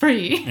 piss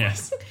free.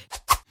 Yes.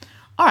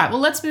 All right, well,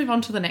 let's move on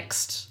to the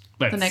next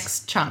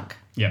Let's. chunk.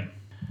 Yeah.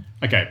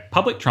 Okay,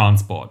 public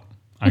transport.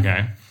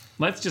 Okay.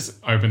 Let's just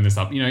open this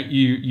up.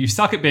 You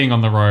suck at being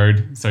on the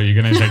road, so you're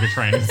going to take a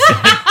train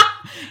instead.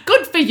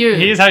 Good for you.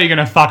 Here's how you're going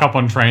to fuck up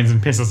on trains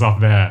and piss us off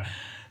there.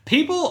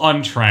 People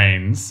on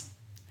trains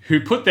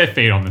who put their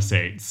feet on the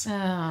seats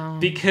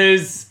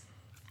because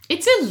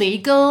It's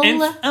illegal.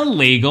 it's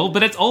illegal,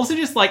 but it's also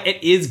just like,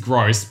 it is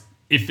gross.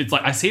 If it's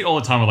like, I see it all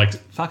the time with like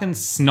fucking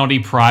snotty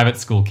private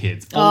school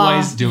kids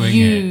always doing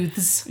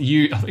youths.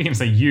 it. I was going to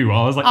say you.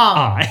 I was like,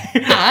 I.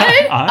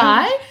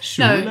 I?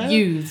 Sure. No,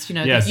 youths.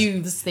 Yes. The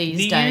youths these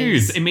The days.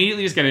 youths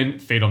immediately just get in,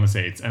 feet on the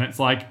seats, and it's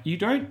like, you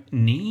don't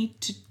need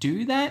to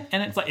do that.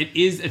 And it's like, it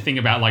is a thing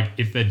about like,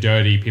 if they're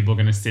dirty, people are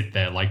going to sit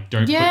there. Like,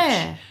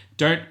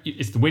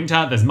 it's the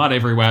winter, there's mud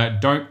everywhere.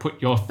 Don't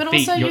put your But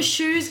feet. also your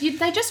shoes,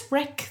 they just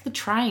wreck the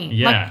train.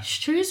 Yeah. Like,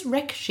 shoes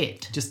wreck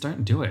shit. Just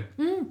don't do it.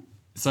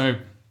 So,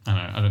 I don't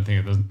know. I don't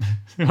think it does.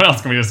 What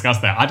else can we discuss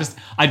there?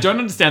 I don't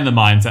understand the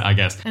mindset, I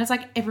guess. And it's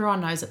like,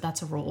 everyone knows that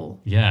that's a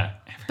rule. Yeah.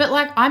 But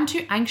like, I'm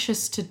too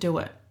anxious to do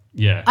it.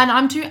 Yeah. And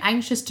I'm too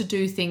anxious to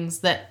do things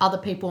that other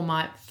people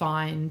might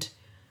find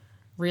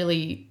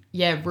really,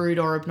 rude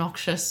or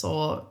obnoxious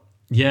or...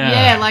 you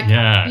know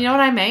what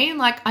I mean?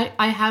 Like,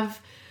 I have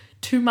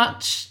too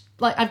much...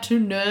 Like, I'm too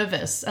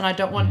nervous and I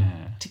don't want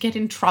to get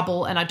in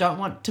trouble and I don't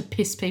want to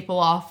piss people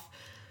off.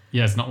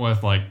 Yeah, it's not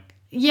worth like...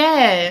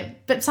 Yeah,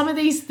 but some of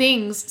these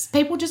things,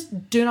 people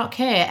just do not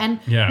care. And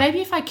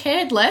maybe if I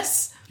cared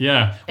less...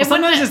 Yeah. Well, it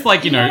sometimes wouldn't- it's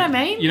like, you know what I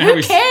mean? how Who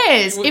we-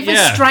 cares Well, if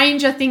a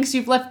stranger thinks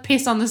you've left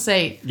piss on the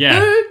seat? Yeah.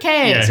 Who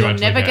cares? Yeah, who You're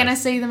actually never cares? going to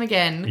see them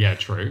again. Yeah,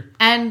 true.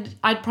 And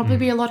I'd probably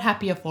be a lot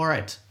happier for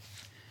it.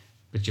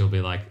 But you'll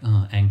be like,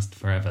 oh, angst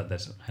forever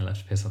that I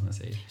left piss on the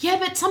seat. Yeah,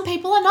 but some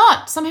people are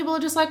not. Some people are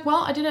just like,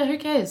 well, I did it. Who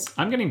cares?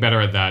 I'm getting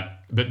better at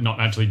that, but not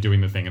actually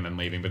doing the thing and then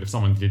leaving. But if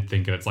someone did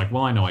think it, it's like,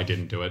 well, I know I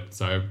didn't do it.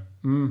 So,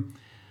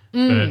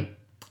 But,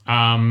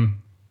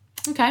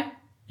 Okay,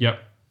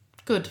 yep.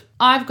 good.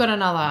 I've got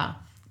another.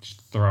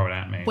 Just throw it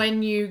at me.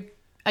 When you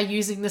are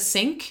using the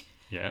sink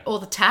Yeah. or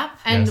the tap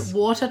and Yes.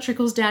 water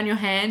trickles down your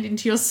hand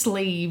into your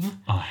sleeve.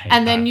 I hate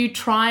And then that. you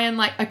try and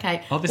like,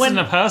 okay. Oh, this when-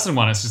 isn't a person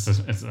one. It's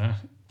just it's a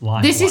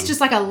Life This is one.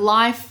 just like a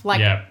life, like,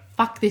 Yep.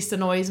 fuck, this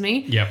annoys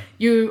me. Yep.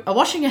 You are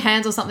washing your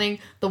hands or something,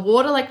 the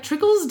water like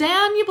trickles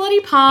down your bloody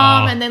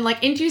palm Oh. and then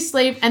like into your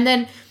sleeve, and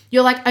then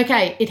you're like,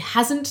 okay, it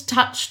hasn't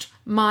touched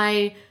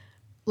my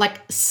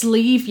like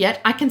sleeve yet.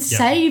 I can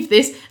save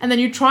this. And then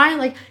you try and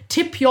like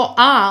tip your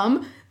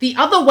arm the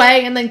other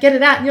way and then get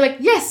it out. And you're like,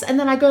 yes. And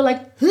then I go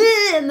like,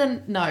 "Huh," and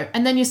then no.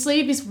 And then your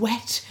sleeve is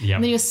wet. Yep.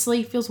 And then your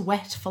sleeve feels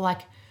wet for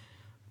like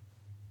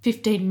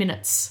 15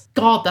 minutes.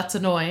 God, that's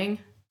annoying.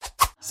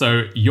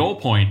 So your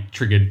point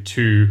triggered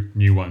 2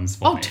 new ones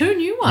for me. Oh, 2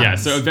 new ones. Yeah,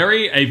 so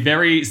a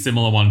very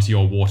similar one to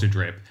your water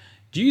drip.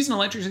 Do you use an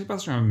electric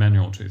toothbrush or a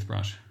manual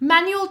toothbrush?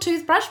 Manual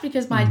toothbrush,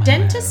 because my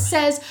dentist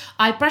says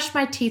I brush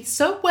my teeth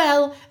so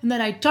well and that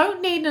I don't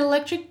need an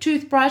electric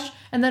toothbrush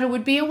and that it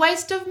would be a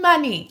waste of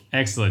money.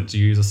 Excellent. Do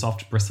you use a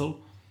soft bristle?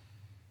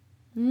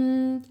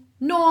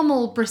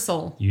 Normal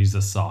bristle. Use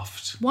a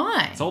soft.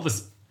 Why? It's all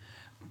this.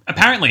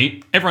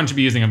 Apparently,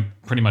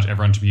 pretty much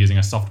everyone should be using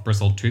a soft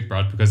bristled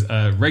toothbrush because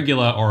a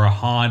regular or a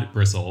hard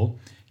bristle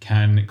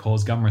can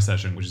cause gum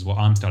recession, which is what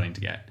I'm starting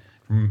to get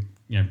from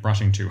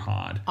brushing too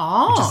hard.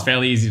 Oh. Which is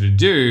fairly easy to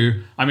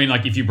do. I mean,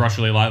 like if you brush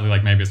really lightly,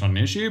 like maybe it's not an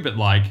issue, but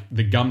like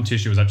the gum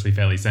tissue is actually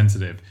fairly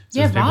sensitive. So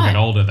Yeah, as people right. get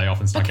older, they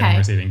often start getting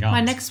receding gums.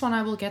 My next one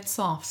I will get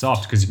soft.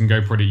 Soft because you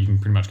can pretty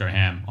much go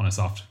ham on a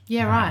soft.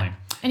 Yeah, apparently. right.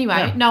 Anyway,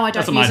 Yeah, no, I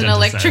that's don't what use my an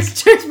dentist electric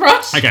says.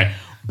 toothbrush. Okay.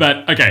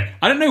 But, okay,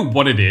 I don't know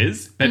what it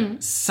is,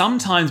 but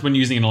sometimes when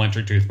using an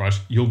electric toothbrush,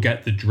 you'll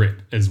get the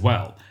drip as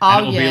well. Oh,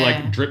 and it'll be yeah.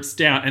 like drips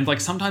down. And like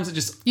sometimes it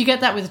just, You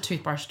get that with a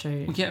toothbrush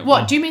too. Yeah, What,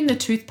 well- do you mean the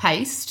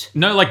toothpaste?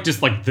 no, like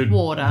just like the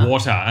Water.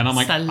 And I'm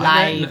like, I don't know,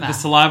 Saliva. the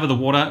saliva, the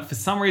water, for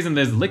some reason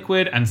there's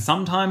liquid and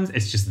sometimes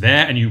it's just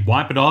there and you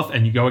wipe it off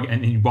and you go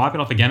and you wipe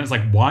it off again. It's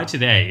like, why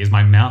today? Is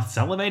my mouth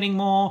salivating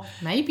more?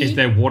 Maybe. Is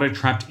there water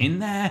trapped in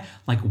there?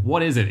 Like,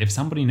 what is it? If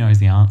somebody knows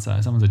the answer,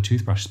 if someone's a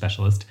toothbrush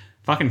specialist,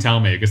 fucking tell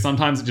me, because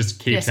sometimes it just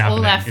keeps Yes,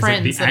 all happening. our Is friends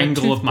it the that are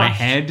angle of my toothbrush.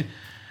 head?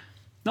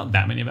 Not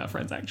that many of our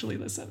friends actually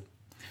listen.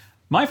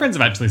 My friends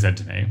have actually said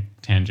to me,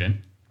 tangent,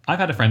 I've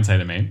had a friend say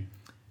to me,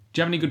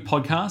 do you have any good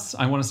podcasts?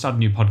 I want to start a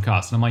new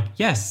podcast. And I'm like,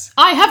 yes,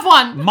 I have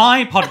one.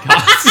 my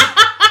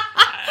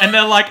podcast. And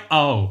they're like,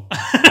 oh.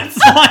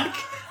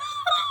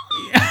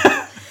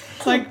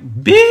 It's like,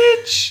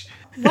 bitch.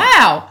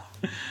 Wow.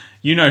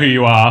 You know who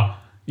you are.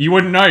 You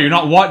wouldn't know. You're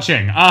not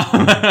watching.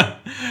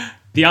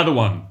 The other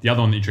one that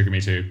you triggered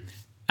me to,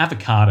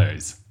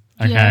 avocados.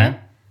 Okay. Yeah.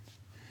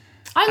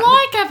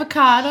 I like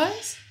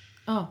avocados.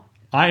 Oh.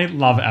 I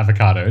love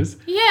avocados,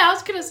 Yeah, I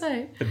was going to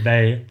say. but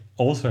they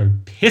also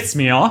piss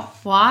me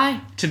off. Why?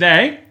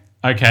 Today,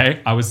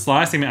 okay, I was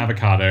slicing the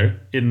avocado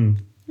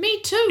in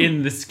Me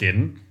too. the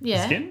skin. Yeah.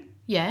 The skin?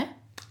 Yeah.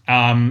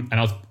 And I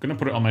was going to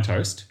put it on my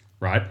toast,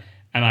 right?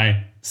 And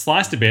I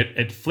sliced a bit.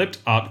 It flipped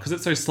up because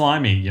it's so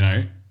slimy,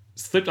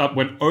 flipped up,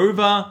 went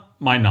over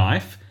my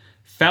knife,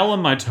 fell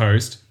on my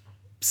toast,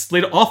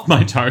 slid off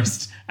my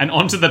toast and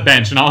onto the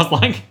bench. And I was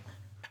like,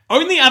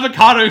 only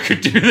avocado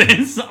could do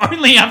this.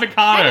 Only How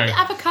avocado. did the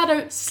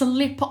avocado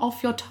slip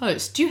off your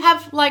toast? Do you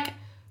have like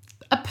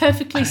a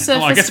perfectly surfaced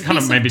Well, I guess it kind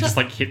of piece maybe to- just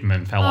like hit and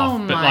then fell off.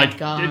 But my like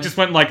God. it just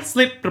went like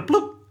slip, bloop,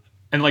 bloop,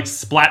 and like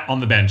splat on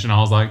the bench. And I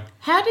was like,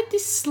 How did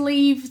this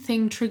sleeve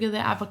thing trigger the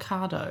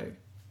avocado?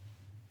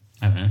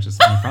 I don't know, it's just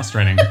something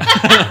frustrating.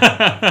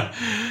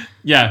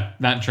 Yeah,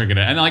 that triggered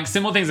it. And like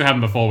similar things have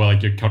happened before where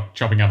like you're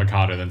chopping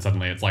avocado, then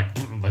suddenly it's like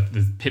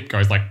the pip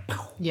goes like,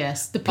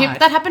 Yes, the pip. But-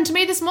 That happened to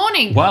me this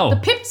morning. Wow. The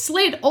pip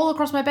slid all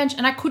across my bench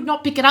and I could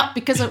not pick it up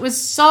because it was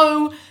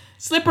so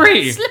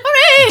slippery.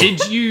 slippery.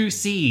 Did you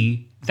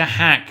see the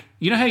hack?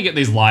 You know how you get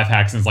these life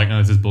hacks and it's like, no,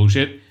 this is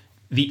bullshit?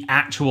 The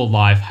actual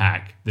life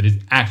hack that is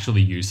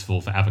actually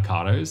useful for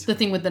avocados. The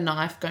thing with the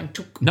knife going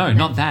tuk. No,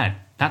 not that.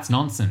 That's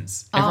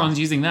nonsense. Everyone's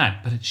using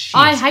that, but it's shit.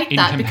 I hate in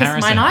that because my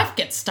comparison. knife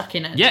gets stuck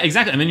in it. Yeah,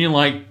 exactly. And then you're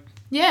like,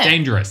 Yeah.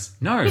 dangerous.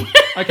 No.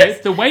 Okay,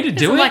 the way to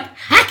do I'm it, like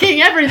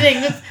hacking everything.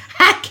 It's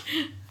hack.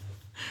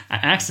 I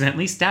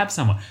accidentally stab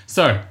someone.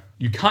 So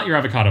you cut your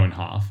avocado in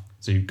half.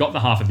 So you've got the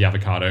half of the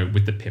avocado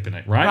with the pip in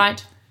it, right?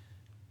 Right.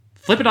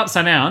 Flip it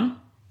upside down,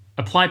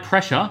 apply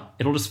pressure,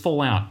 it'll just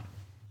fall out.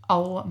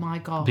 Oh my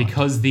God.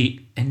 Because the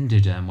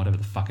endoderm, whatever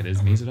the fuck it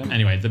is, mesoderm,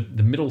 anyway,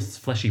 the middle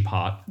fleshy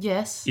part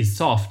Yes. is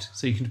soft,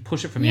 so you can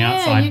push it from the Yeah,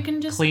 outside. you can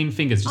just- clean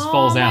fingers, just Oh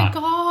falls my out.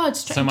 God.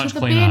 Straight So into much the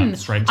cleaner, bin.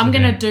 straight to I'm the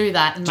going to bin. do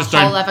that and Just the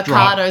whole don't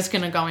avocado is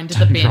going to go into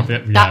the bin. Drop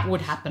it, yeah. That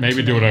would happen. Maybe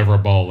to do me. it over a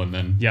bowl and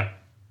then, yep.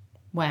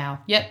 Wow.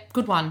 Yep.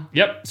 Good one.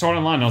 Yep, saw it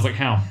online and I was like,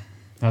 how?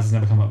 How's this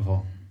never come up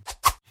before?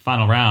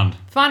 Final round.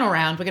 Final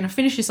round. We're going to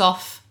finish this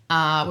off.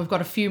 We've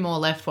got a few more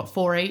left. What,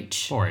 4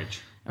 each? 4 each.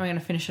 And we're going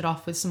to finish it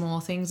off with some more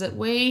things that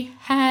we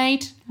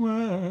hate.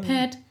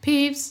 Pet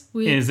peeves.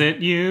 Is it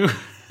you?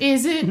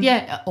 Is it?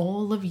 Yeah.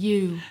 All of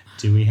you.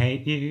 Do we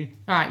hate you?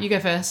 All right. You go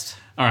first.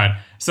 All right.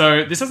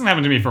 So this hasn't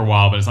happened to me for a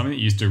while, but it's something that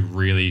used to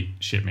really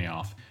shit me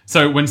off.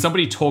 So when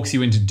somebody talks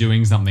you into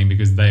doing something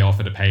because they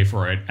offer to pay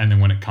for it, and then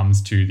when it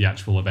comes to the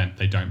actual event,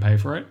 they don't pay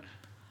for it,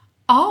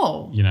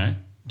 Oh. you know?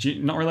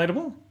 Not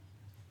relatable?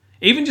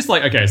 Even just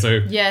like, okay, so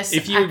Yes,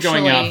 if you're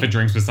going out actually. for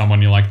drinks with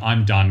someone, you're like,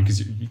 I'm done,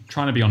 because you're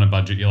trying to be on a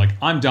budget. You're like,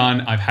 I'm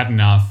done. I've had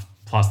enough.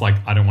 Plus, like,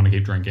 I don't want to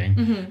keep drinking.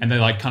 Mm-hmm. And they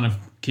like kind of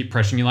keep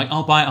pressuring you, like,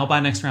 I'll buy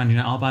next round.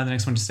 I'll buy the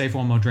next one. Just stay for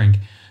one more drink.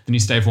 Then you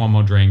stay for one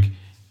more drink.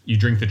 You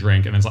drink the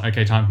drink, and then it's like,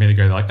 okay, time for me to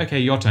go. They're like, okay,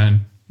 your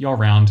turn, your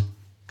round,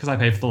 because I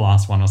paid for the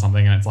last one or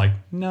something. And it's like,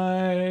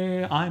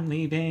 no, I'm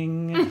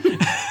leaving.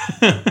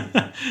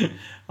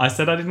 I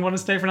said I didn't want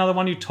to stay for another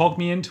one. You talked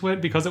me into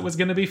it because it was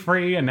going to be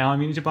free, and now I'm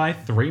going to buy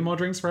 3 more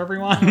drinks for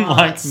everyone.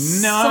 Like, no.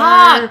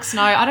 Sucks.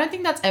 No, I don't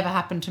think that's ever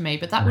happened to me,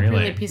 but that would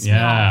really piss me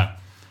off.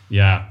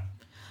 Yeah.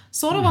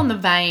 Sort of on the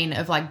vein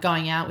of like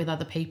going out with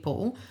other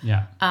people.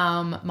 Yeah.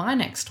 My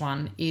next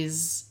one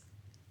is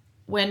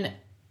when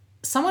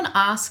someone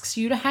asks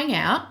you to hang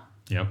out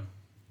Yep.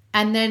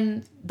 and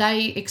then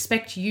they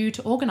expect you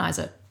to organize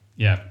it.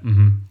 Yeah.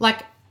 Mm-hmm.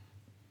 Like,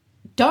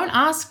 don't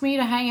ask me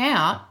to hang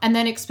out and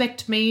then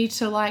expect me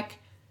to like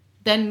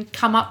then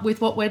come up with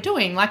what we're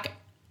doing. Like,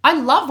 I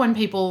love when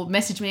people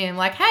message me and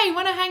like, hey,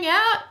 want to hang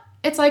out?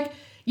 It's like,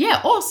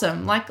 yeah,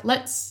 awesome. Like,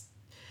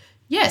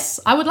 yes,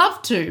 I would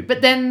love to.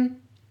 But then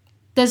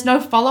there's no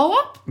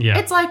follow-up. Yeah.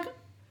 It's like,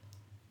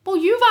 well,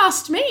 you've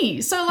asked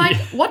me. So like,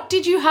 what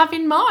did you have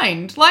in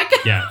mind? Like,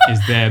 Yeah. Is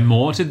there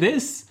more to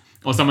this?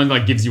 Or someone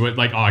like gives you it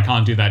like, oh, I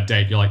can't do that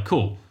date. You're like,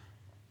 cool.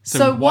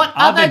 So what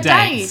other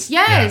dates?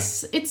 Yeah.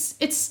 Yes.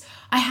 It's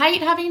I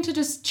hate having to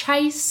just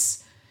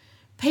chase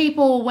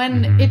people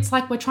when it's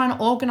like we're trying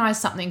to organize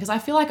something, because I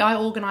feel like I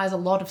organize a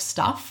lot of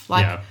stuff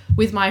like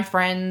with my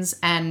friends,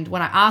 and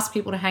when I ask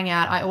people to hang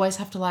out, I always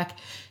have to like,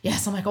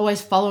 yes, I'm like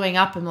always following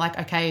up and like,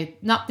 okay,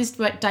 no, this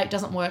date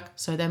doesn't work.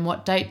 So then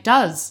what date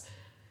does?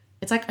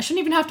 It's like I shouldn't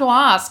even have to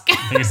ask. I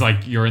think it's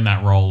like you're in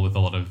that role with a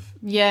lot of...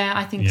 Yeah,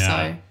 I think Yeah.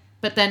 so.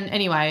 But then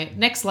anyway,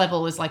 next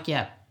level is like,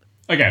 yeah.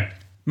 Okay,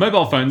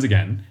 mobile phones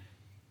again.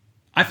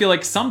 I feel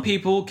like some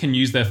people can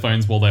use their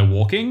phones while they're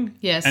walking.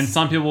 Yes. And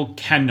some people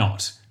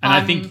cannot. And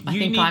I think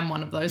I'm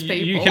one of those people.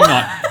 You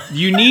cannot.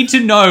 You need to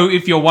know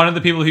if you're one of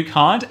the people who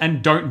can't,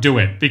 and don't do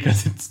it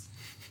because it's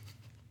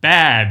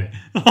bad.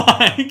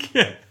 Like...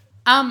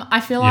 I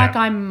feel Yeah. like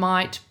I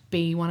might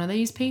be one of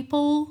these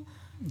people,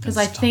 because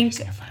I Stop think,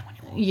 using your phone when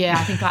you walk. yeah,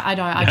 I think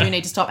I do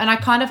need to stop. And I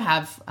kind of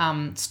have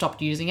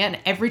stopped using it. And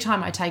every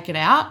time I take it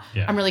out,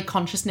 Yeah. I'm really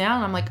conscious now.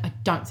 And I'm like, I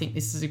don't think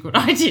this is a good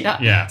idea.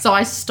 Yeah. So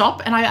I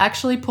stop and I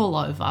actually pull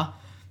over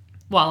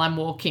while I'm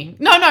walking.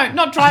 No,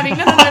 not driving.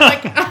 No.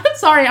 Like,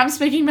 sorry, I'm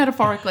speaking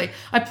metaphorically.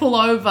 I pull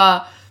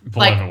over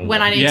over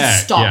when I need to yeah,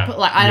 stop. yeah,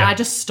 Like yeah. I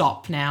just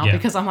stop now Yeah.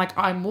 because I'm like,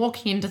 I'm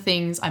walking into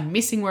things. I'm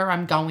missing where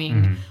I'm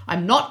going.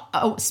 I'm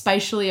not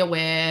spatially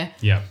aware.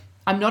 Yeah.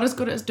 I'm not as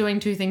good at doing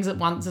two things at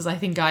once as I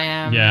think I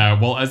am. Yeah,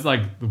 well, as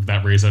like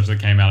that research that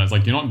came out, it's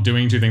like you're not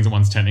doing two things at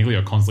once technically,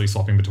 you're constantly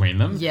swapping between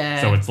them.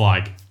 Yeah. So it's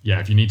like, yeah,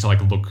 if you need to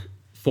like look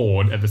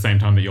forward at the same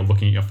time that you're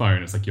looking at your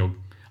phone, it's like you're...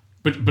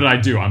 But I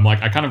do. I'm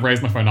like, I kind of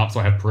raise my phone up so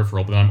I have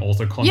peripheral, but then I'm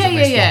also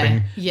constantly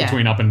swapping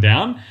between up and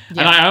down.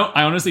 Yeah. And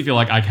I honestly feel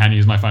like I can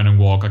use my phone and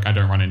walk. Like I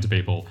don't run into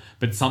people.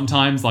 But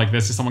sometimes like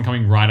there's just someone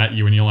coming right at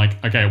you and you're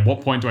like, okay, at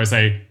what point do I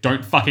say,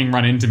 don't fucking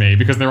run into me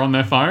because they're on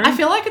their phone? I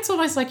feel like it's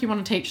almost like you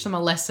want to teach them a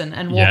lesson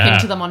and walk Yeah.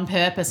 into them on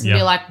purpose and Yeah.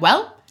 be like,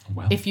 well,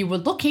 Well. if you were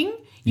looking,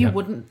 you Yeah.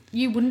 wouldn't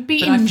be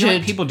But I injured. feel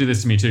like people do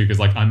this to me too, because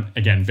like I'm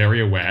again very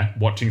aware,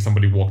 watching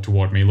somebody walk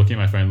toward me, looking at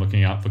my phone,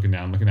 looking up, looking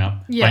down, looking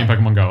up, Yeah.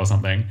 playing Pokemon Go or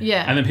something.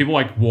 Yeah. And then people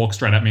like walk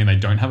straight at me and they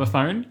don't have a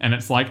phone, and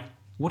it's like,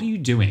 what are you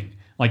doing?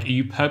 Like, are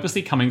you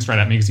purposely coming straight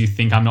at me because you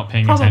think I'm not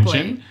paying Probably.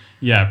 attention?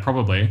 Yeah,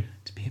 probably.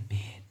 To be a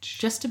bitch.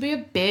 Just to be a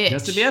bitch.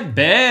 Just to be a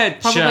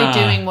bitch. Probably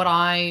doing what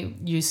I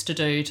used to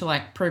do to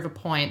like prove a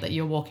point that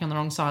you're walking on the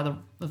wrong side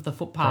of the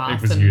footpath.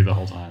 It was and you the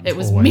whole time. It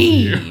was always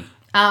me. you.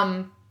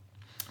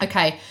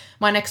 Okay,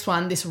 my next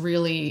one, this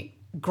really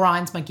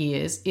grinds my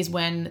gears, is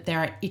when there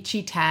are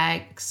itchy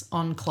tags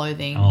on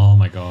clothing. Oh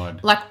my god.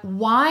 Like,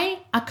 why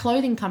are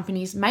clothing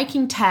companies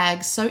making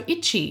tags so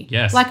itchy?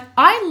 Yes. Like,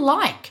 I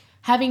like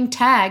having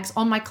tags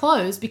on my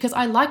clothes because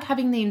I like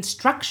having the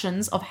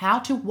instructions of how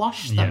to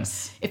wash them.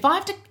 Yes. If I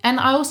have to,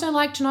 and I also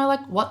like to know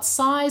like what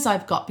size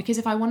I've got, because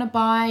if I want to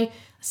buy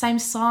the same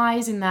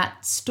size in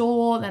that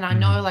store, then I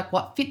know like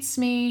what fits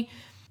me.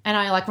 And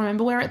I like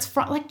remember where it's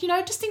from, like, you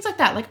know, just things like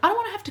that. Like, I don't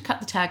want to have to cut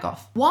the tag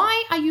off.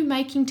 Why are you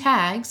making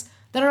tags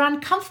that are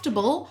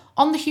uncomfortable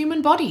on the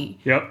human body?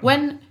 Yep.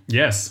 When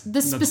Yes. the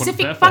That's what it's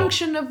specific there for.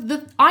 function of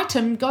the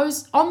item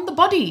goes on the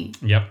body.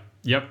 Yep.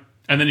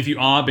 And then if you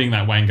are being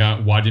that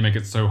wanker, why do you make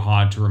it so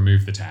hard to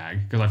remove the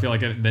tag? Because I feel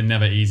like they're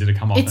never easy to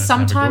come off. It and it's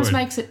never sometimes good.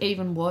 makes it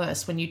even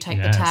worse when you take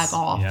Yes, the tag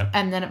off, yep.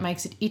 and then it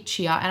makes it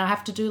itchier. And I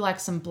have to do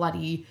like some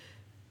bloody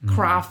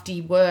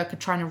crafty work of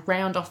trying to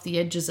round off the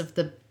edges of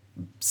the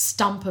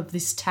stump of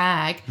this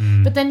tag.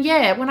 But then,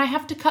 yeah, when I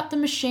have to cut the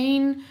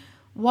machine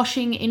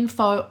washing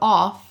info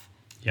off,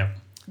 Yep.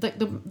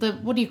 the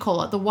what do you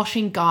call it? The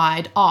washing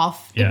guide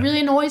off. Yeah. It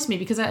really annoys me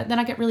because then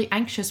I get really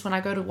anxious when I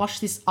go to wash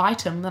this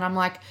item. Then I'm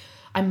like,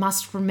 I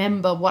must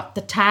remember what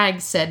the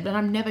tag said, but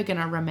I'm never going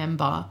to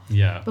remember.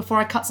 Yeah. Before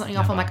I cut something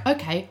off, I'm like,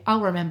 okay,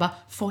 I'll remember.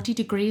 40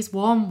 degrees,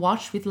 warm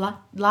wash with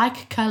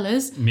like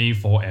colours. Me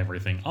for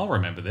everything. I'll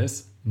remember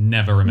this.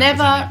 Never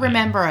remember Never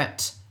remember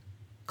it.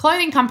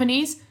 Clothing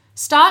companies,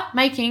 start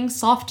making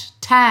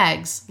soft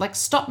tags. Like,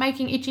 stop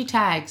making itchy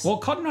tags. Well,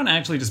 Cotton On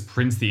actually just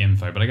prints the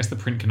info, but I guess the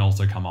print can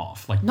also come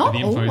off. Like, Not the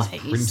info always, is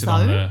printed though.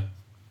 on the...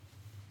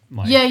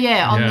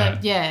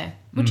 Like,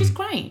 Which is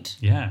great.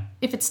 Yeah.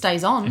 If it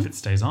stays on. If it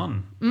stays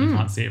on. You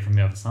can't see it from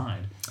the other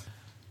side.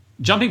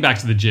 Jumping back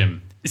to the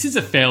gym. This is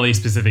a fairly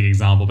specific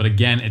example, but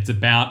again, it's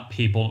about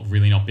people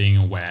really not being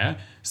aware.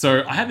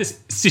 So I had this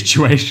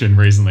situation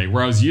recently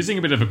where I was using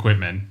a bit of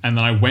equipment and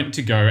then I went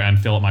to go and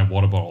fill up my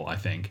water bottle, I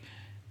think.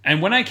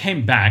 And when I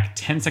came back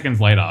 10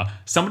 seconds later,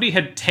 somebody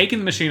had taken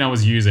the machine I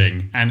was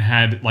using and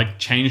had like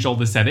changed all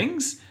the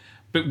settings.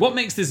 But what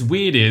makes this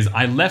weird is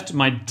I left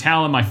my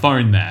towel and my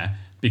phone there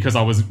because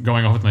I was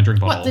going off with my drink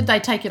bottle. What, did they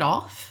take it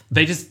off?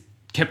 They just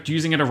kept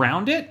using it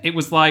around it. It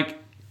was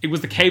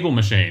the cable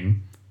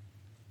machine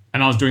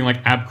and I was doing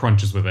like ab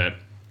crunches with it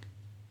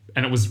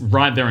and it was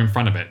right there in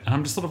front of it. And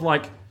I'm just sort of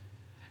like,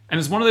 and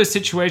it's one of those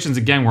situations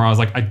again where I was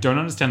like, I don't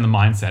understand the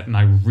mindset and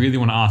I really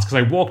want to ask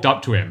because I walked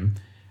up to him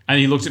and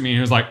he looked at me and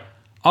he was like,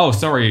 oh,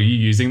 sorry, are you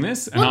using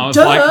this? And I was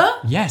like,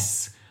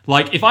 yes.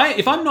 Like if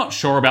I'm not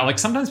sure about, like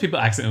sometimes people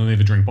accidentally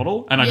leave a drink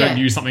bottle and I don't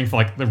use something for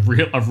like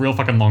a real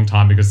fucking long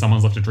time because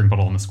someone's left a drink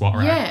bottle on the squat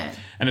rack. Yeah.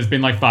 And it's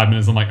been like 5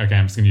 minutes. I'm like, okay,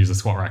 I'm just going to use the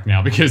squat rack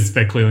now because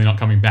they're clearly not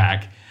coming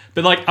back.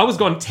 But like I was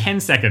gone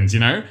 10 seconds, you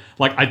know?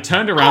 Like I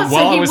turned around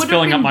while I was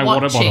filling up my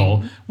water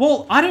bottle.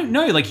 Well, I don't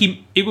know. Like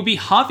it would be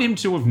hard for him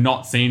to have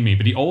not seen me,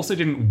 but he also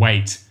didn't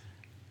wait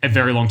a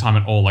very long time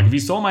at all. Like if he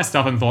saw my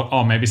stuff and thought,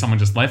 oh, maybe someone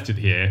just left it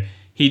here,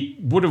 he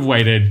would have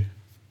waited,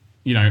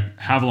 you know,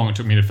 however long it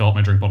took me to fill up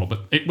my drink bottle,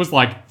 but it was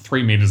like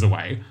 3 meters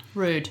away.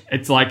 Rude.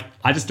 It's like,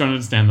 I just don't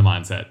understand the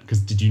mindset because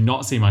did you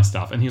not see my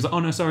stuff? And he was like, oh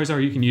no,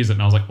 sorry, you can use it.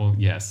 And I was like, well,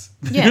 yes.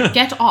 Yeah,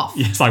 get off.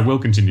 Yes, I will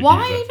continue to use it.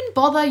 Why even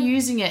bother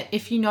using it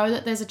if you know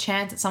that there's a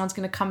chance that someone's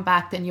going to come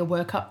back, then your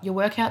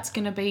workout's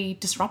going to be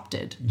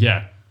disrupted.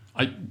 Yeah.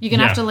 You're going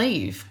to have to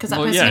leave because that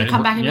person's going to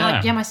come back and be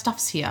like, yeah, my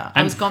stuff's here.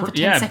 I was gone for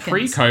 10 seconds.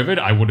 Pre-COVID,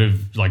 I would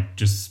have like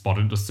just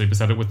spotted or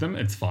superset it with them.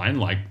 It's fine.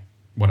 Like,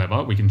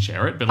 whatever, we can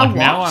share it. But like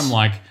now I'm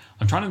like,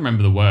 I'm trying to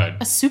remember the word.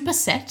 A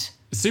superset?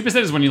 A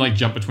superset is when you like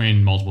jump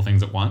between multiple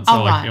things at once.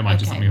 So like it might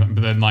do something,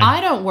 but then like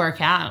I don't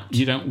work out.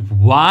 You don't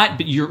what?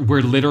 But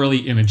we're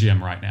literally in a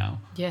gym right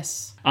now.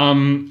 Yes.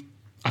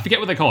 I forget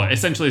what they call it.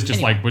 Essentially, it's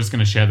just like we're just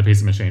going to share the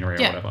piece of machinery or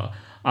whatever.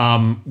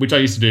 Which I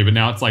used to do, but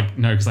now it's like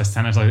no, because I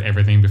sanitize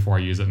everything before I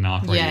use it, and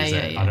after I use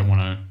it, I don't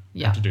want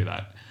to have to do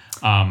that.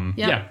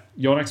 Yeah.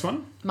 Your next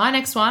one? My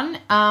next one.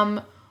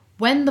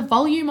 When the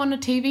volume on a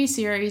TV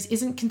series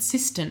isn't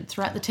consistent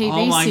throughout the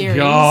TV series. Oh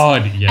my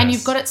God, yes. And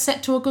you've got it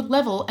set to a good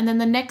level, and then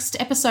the next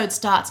episode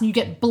starts and you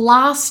get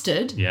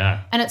blasted.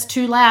 Yeah. And it's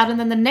too loud, and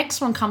then the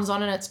next one comes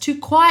on and it's too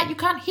quiet. You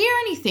can't hear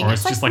anything. Or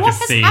it's like, just like what a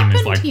has scene happened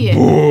is like, here?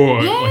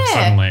 like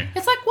suddenly.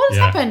 It's like, what has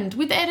happened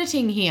with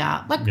editing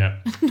here? Like,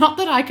 Yep. not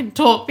that I can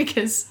talk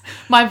because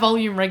my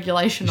volume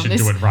regulation You on should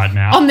this do it right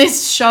now. on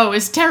this show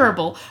is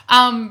terrible.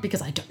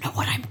 Because I don't know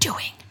what I'm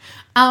doing.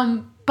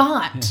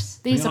 But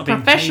these are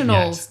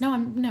professionals. No,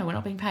 we're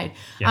not being paid.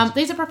 Yes.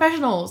 These are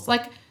professionals.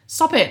 Like,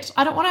 stop it.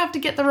 I don't want to have to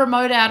get the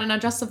remote out and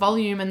adjust the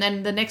volume, and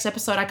then the next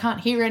episode I can't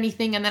hear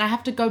anything, and then I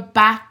have to go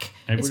back.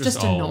 It's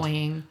just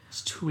annoying.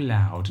 It's too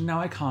loud. Now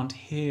I can't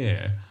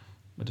hear.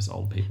 We're just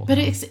old people. But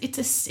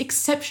it's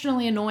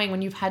exceptionally annoying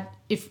when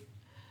if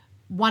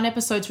one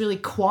episode's really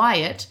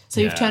quiet, so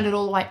you've turned it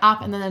all the way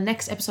up, and then the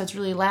next episode's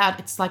really loud.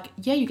 It's like,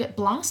 you get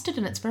blasted,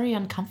 and it's very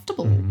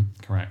uncomfortable.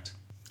 Correct.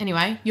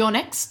 Anyway, you're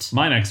next.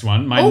 My next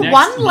one. My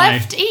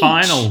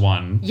final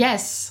one.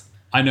 Yes.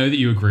 I know that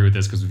you agree with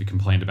this because we've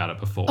complained about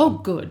it before. Oh,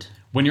 good.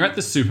 When you're at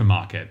the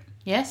supermarket.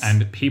 Yes.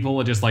 And people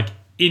are just like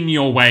in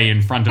your way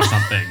in front of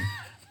something.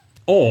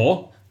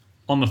 Or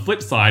on the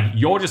flip side,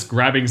 you're just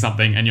grabbing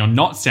something and you're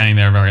not standing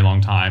there a very long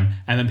time,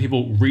 and then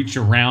people reach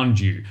around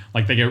you.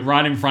 Like they get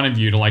right in front of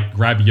you to like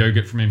grab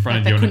yogurt from in front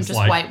of you. And it's just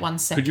like, wait 1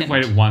 second. could you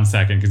wait 1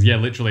 second? Because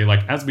literally,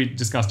 like as we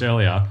discussed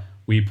earlier,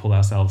 we pull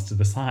ourselves to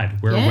the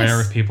side. We're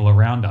aware of people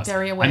around us.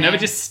 Very aware. I'm never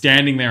just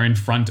standing there in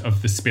front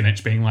of the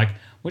spinach being like,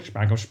 which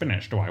bag of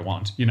spinach do I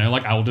want? You know,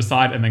 like I will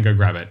decide and then go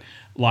grab it.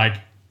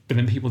 Like, but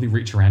then people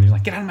reach around, you're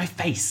like, get out of my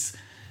face.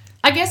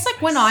 I guess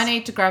like when I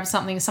need to grab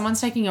something, someone's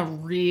taking a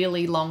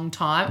really long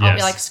time, I'll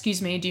be like,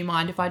 excuse me, do you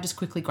mind if I just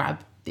quickly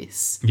grab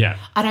this? Yeah.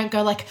 I don't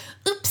go like,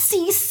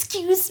 oopsie,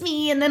 excuse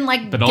me, and then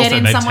like but get also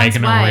in they've someone's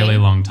taken way. a really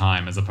long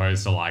time as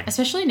opposed to like,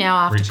 especially now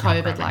after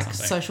COVID, grabbing like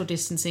something. social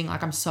distancing,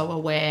 like I'm so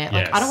aware.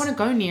 Like I don't want to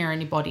go near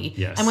anybody.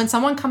 Yes. And when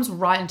someone comes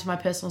right into my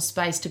personal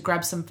space to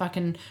grab some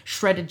fucking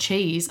shredded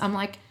cheese, I'm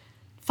like,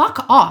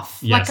 fuck off.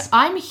 Yes. Like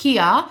I'm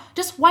here.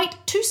 Just wait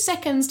 2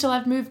 seconds till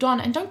I've moved on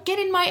and don't get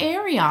in my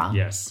area.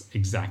 Yes,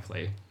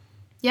 exactly.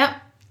 Yep.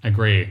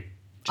 Agree.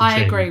 I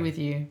Cha-ching. agree with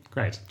you.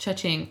 Great.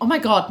 Cha-ching. Oh my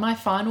God, my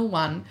final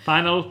one.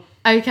 Final.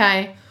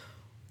 Okay.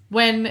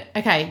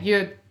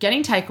 You're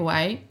getting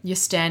takeaway, you're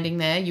standing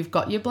there, you've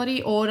got your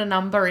bloody order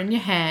number in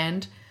your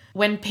hand.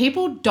 When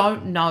people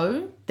don't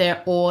know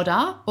their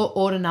order or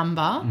order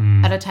number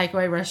at a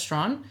takeaway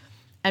restaurant,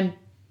 and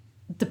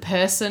the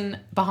person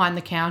behind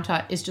the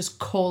counter is just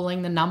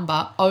calling the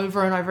number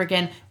over and over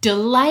again,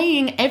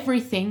 delaying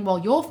everything while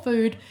your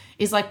food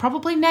is like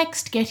probably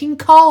next, getting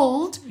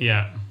cold.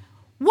 Yeah.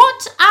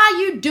 What are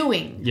you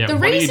doing? Yeah,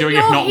 what are you doing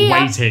if not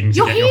waiting to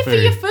you're get here your for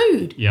food? your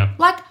food. Yeah.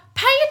 Like,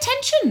 pay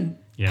attention.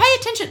 Yes. Pay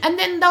attention. And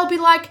then they'll be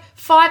like,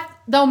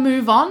 they'll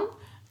move on.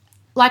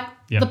 Like,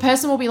 the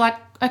person will be like,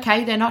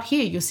 okay, they're not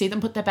here. You'll see them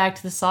put their bag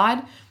to the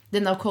side.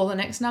 Then they'll call the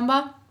next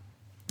number.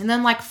 And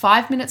then like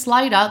 5 minutes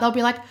later, they'll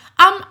be like,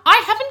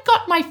 I haven't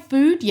got my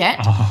food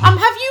yet. Have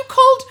you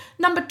called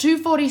number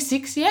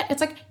 246 yet?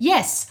 It's like,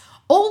 yes,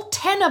 all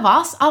 10 of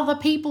us, other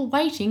people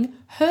waiting,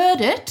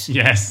 heard it.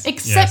 Yes.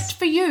 Except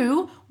for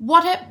you,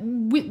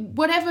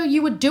 whatever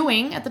you were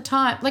doing at the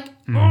time. Like,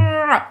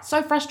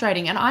 so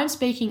frustrating. And I'm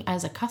speaking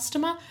as a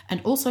customer and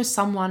also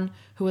someone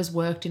who has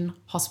worked in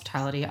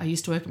hospitality. I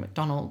used to work at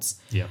McDonald's.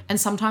 Yeah. And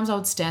sometimes I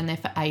would stand there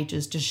for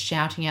ages just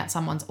shouting out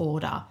someone's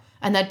order.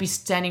 And they'd be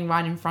standing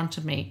right in front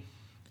of me.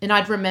 And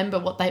I'd remember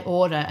what they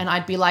order. And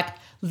I'd be like,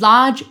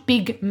 large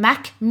Big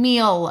Mac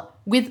meal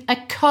with a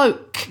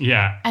Coke.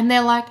 Yeah. And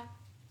they're like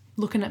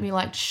looking at me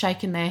like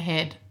shaking their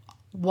head.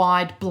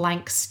 Wide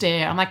blank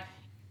stare. I'm like,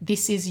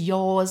 this is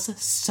yours,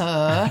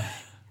 sir.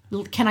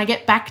 Can I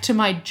get back to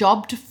my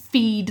job to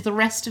feed the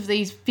rest of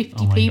these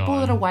 50 people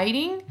that are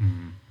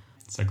waiting?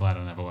 So glad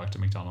I never worked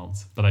at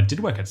McDonald's. But I did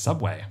work at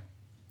Subway.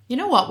 You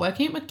know what?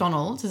 Working at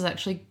McDonald's has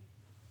actually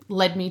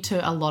led me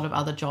to a lot of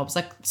other jobs.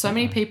 Like, so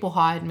many people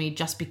hired me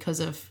just because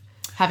of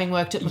having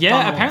worked at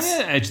McDonald's. Yeah, apparently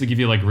they actually give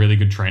you like really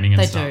good training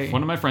and They stuff. do.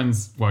 One of my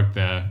friends worked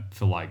there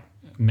for like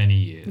many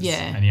years. Yeah.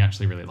 And he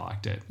actually really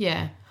liked it.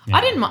 Yeah.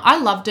 I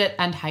loved it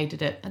and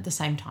hated it at the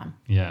same time.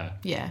 Yeah.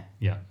 Yeah.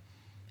 Yeah.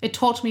 It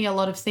taught me a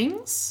lot of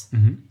things,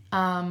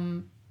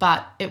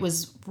 but it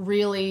was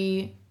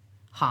really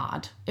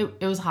hard.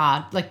 It was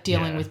hard, like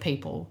dealing with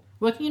people.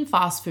 Working in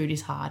fast food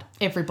is hard.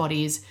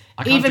 Everybody is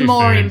even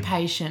more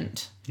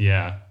impatient.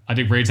 Yeah. I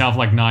did retail for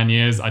like 9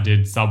 years. I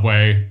did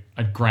Subway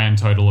a grand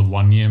total of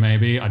 1 year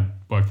maybe. I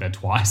worked there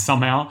twice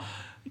somehow.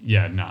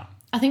 Yeah, nah.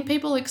 I think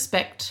people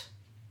expect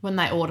when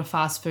they order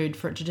fast food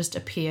for it to just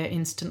appear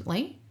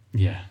instantly.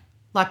 Yeah.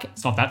 Like,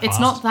 It's not that fast. It's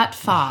not that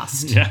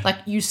fast. Yeah. Like,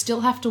 you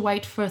still have to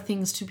wait for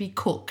things to be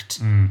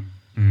cooked.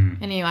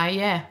 Anyway,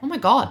 yeah. Oh my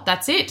God,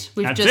 that's it.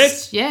 That's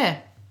it? Yeah.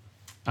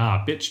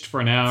 Bitched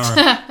for an hour.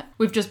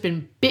 We've just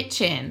been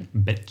bitching.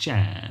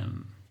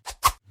 Bitchin'.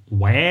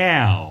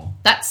 Wow.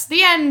 That's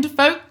the end,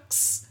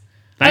 folks.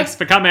 Thanks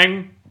for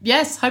coming.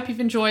 Yes, hope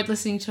you've enjoyed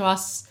listening to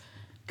us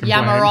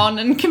Complain. yammer on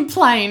and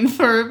complain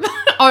for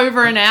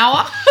over an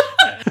hour.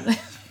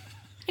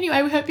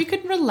 Anyway, we hope you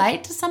can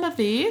relate to some of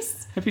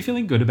these. Hope you're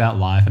feeling good about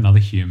life and other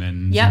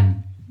humans. Yep.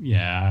 And,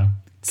 yeah.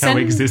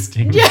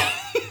 Coexisting.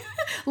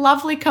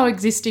 Lovely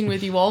coexisting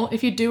with you all.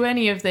 If you do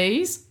any of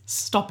these,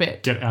 stop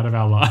it. Get out of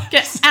our lives.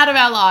 Get out of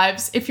our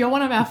lives. If you're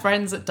one of our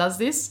friends that does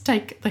this,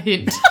 take the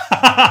hint.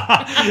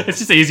 It's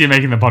just easier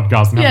making the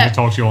podcast and having to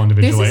talk to you all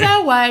individually. This is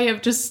our way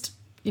of just,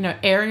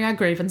 airing our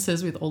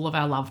grievances with all of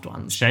our loved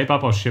ones. Shape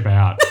up or ship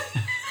out.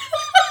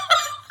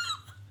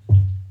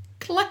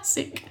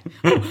 Classic.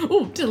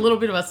 Ooh, did a little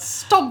bit of a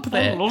stomp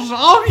there.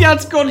 Oh, yeah,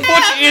 it's good.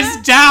 Foot is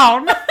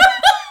down.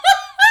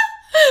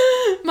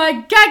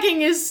 My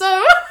gagging is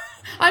so...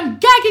 I'm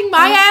gagging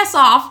my ass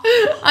off.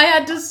 I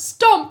had to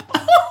stomp.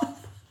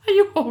 Are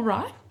you all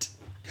right?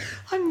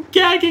 I'm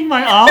gagging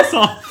my ass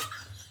off.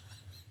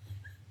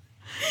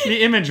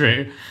 The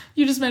imagery.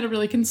 You just made a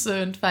really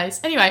concerned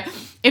face. Anyway,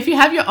 if you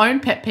have your own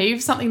pet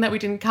peeve, something that we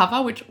didn't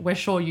cover, which we're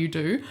sure you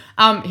do,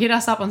 hit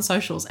us up on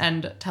socials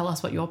and tell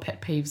us what your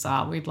pet peeves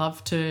are. We'd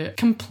love to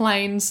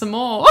complain some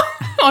more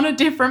on a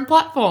different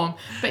platform.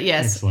 But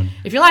yes, Excellent.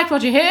 If you liked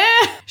what you hear,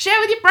 share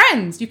with your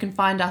friends. You can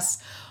find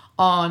us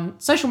on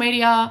social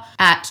media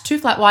at Two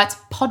Flat Whites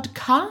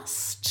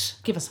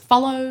Podcast. Give us a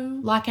follow,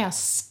 like our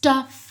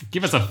stuff.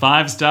 Give us a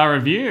 5-star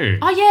review.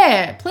 Oh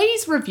yeah,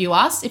 please review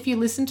us. If you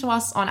listen to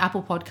us on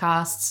Apple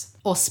Podcasts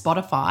or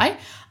Spotify,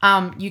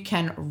 you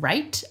can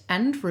rate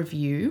and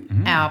review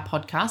our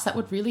podcast. That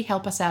would really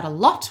help us out a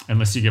lot.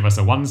 Unless you give us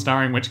a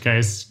 1-star, in which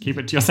case, keep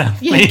it to yourself,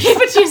 Yeah, please. keep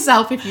it to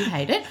yourself if you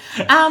hate it.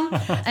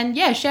 And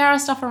yeah, share our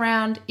stuff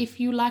around if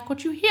you like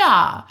what you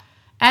hear.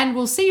 And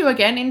we'll see you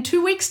again in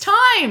 2 weeks'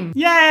 time.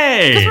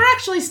 Yay! Because we're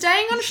actually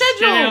staying on schedule.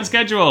 Staying on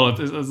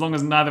schedule, as long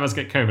as neither of us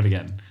get COVID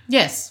again.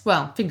 Yes,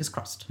 well, fingers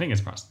crossed.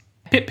 Fingers crossed.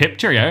 Pip, pip,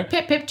 cheerio.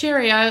 Pip, pip,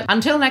 cheerio.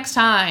 Until next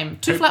time,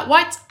 Two Flat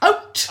Whites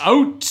out.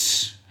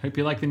 Out! Hope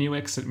you like the new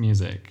exit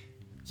music.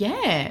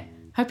 Yeah.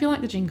 Hope you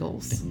like the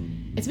jingles.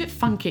 It's a bit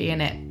funky,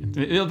 isn't it? A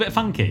little bit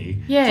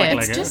funky. Yeah, like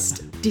it's Lego.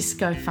 just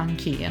disco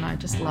funky, and I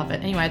just love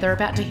it. Anyway, they're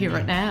about to hear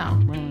it now.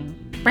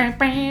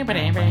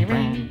 Anyway,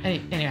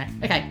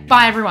 okay.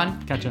 Bye,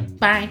 everyone. Catch ya.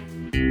 Bye.